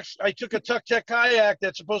box. I took a Tuk-Tuk kayak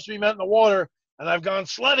that's supposed to be met in the water, and I've gone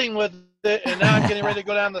sledding with it, and now I'm getting ready to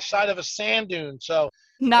go down the side of a sand dune. So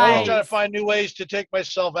I'm trying to find new ways to take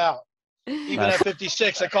myself out. Even at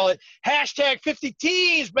 56, I call it hashtag 50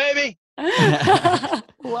 teens, baby.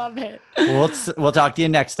 Love it. We'll talk to you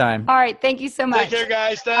next time. All right. Thank you so much. Take care,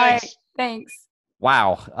 guys. Thanks. All right, thanks.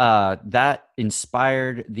 Wow. That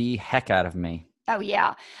inspired the heck out of me. Oh,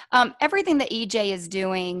 yeah. Everything that EJ is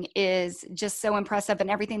doing is just so impressive,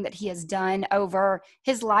 and everything that he has done over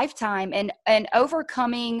his lifetime, and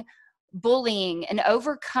overcoming bullying and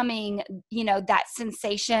overcoming, that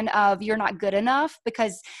sensation of you're not good enough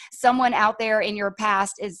because someone out there in your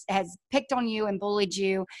past has picked on you and bullied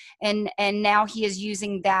you. And now he is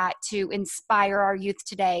using that to inspire our youth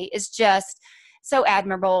today is just so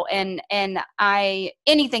admirable. And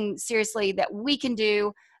anything seriously that we can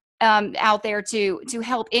do out there to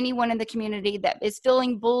help anyone in the community that is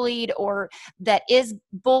feeling bullied or that is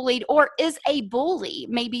bullied or is a bully.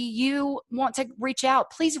 Maybe you want to reach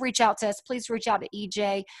out. Please reach out to us. Please reach out to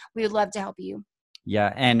EJ. We would love to help you.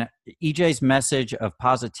 Yeah. And EJ's message of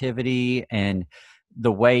positivity and the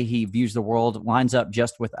way he views the world lines up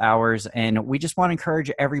just with ours. And we just want to encourage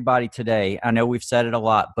everybody today. I know we've said it a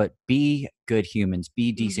lot, but be good humans,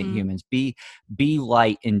 be decent humans, be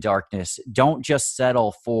light in darkness. Don't just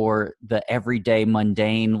settle for the everyday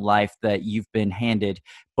mundane life that you've been handed,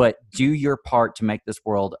 but do your part to make this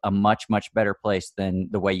world a much, much better place than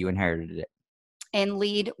the way you inherited it. And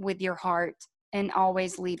lead with your heart, and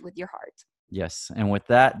always lead with your heart. Yes. And with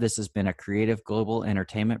that, this has been a Creative Global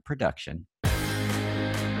Entertainment production.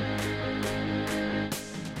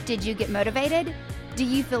 Did you get motivated? Do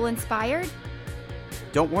you feel inspired?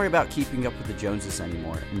 Don't worry about keeping up with the Joneses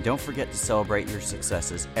anymore, and don't forget to celebrate your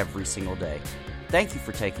successes every single day. Thank you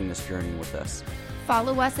for taking this journey with us.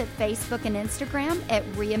 Follow us at Facebook and Instagram at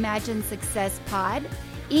Reimagine Success Pod.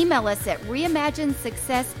 Email us at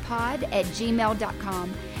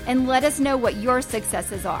reimaginesuccesspod@gmail.com and let us know what your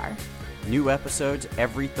successes are. New episodes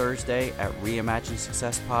every Thursday at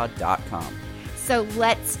reimaginesuccesspod.com. So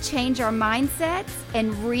let's change our mindsets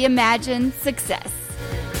and reimagine success.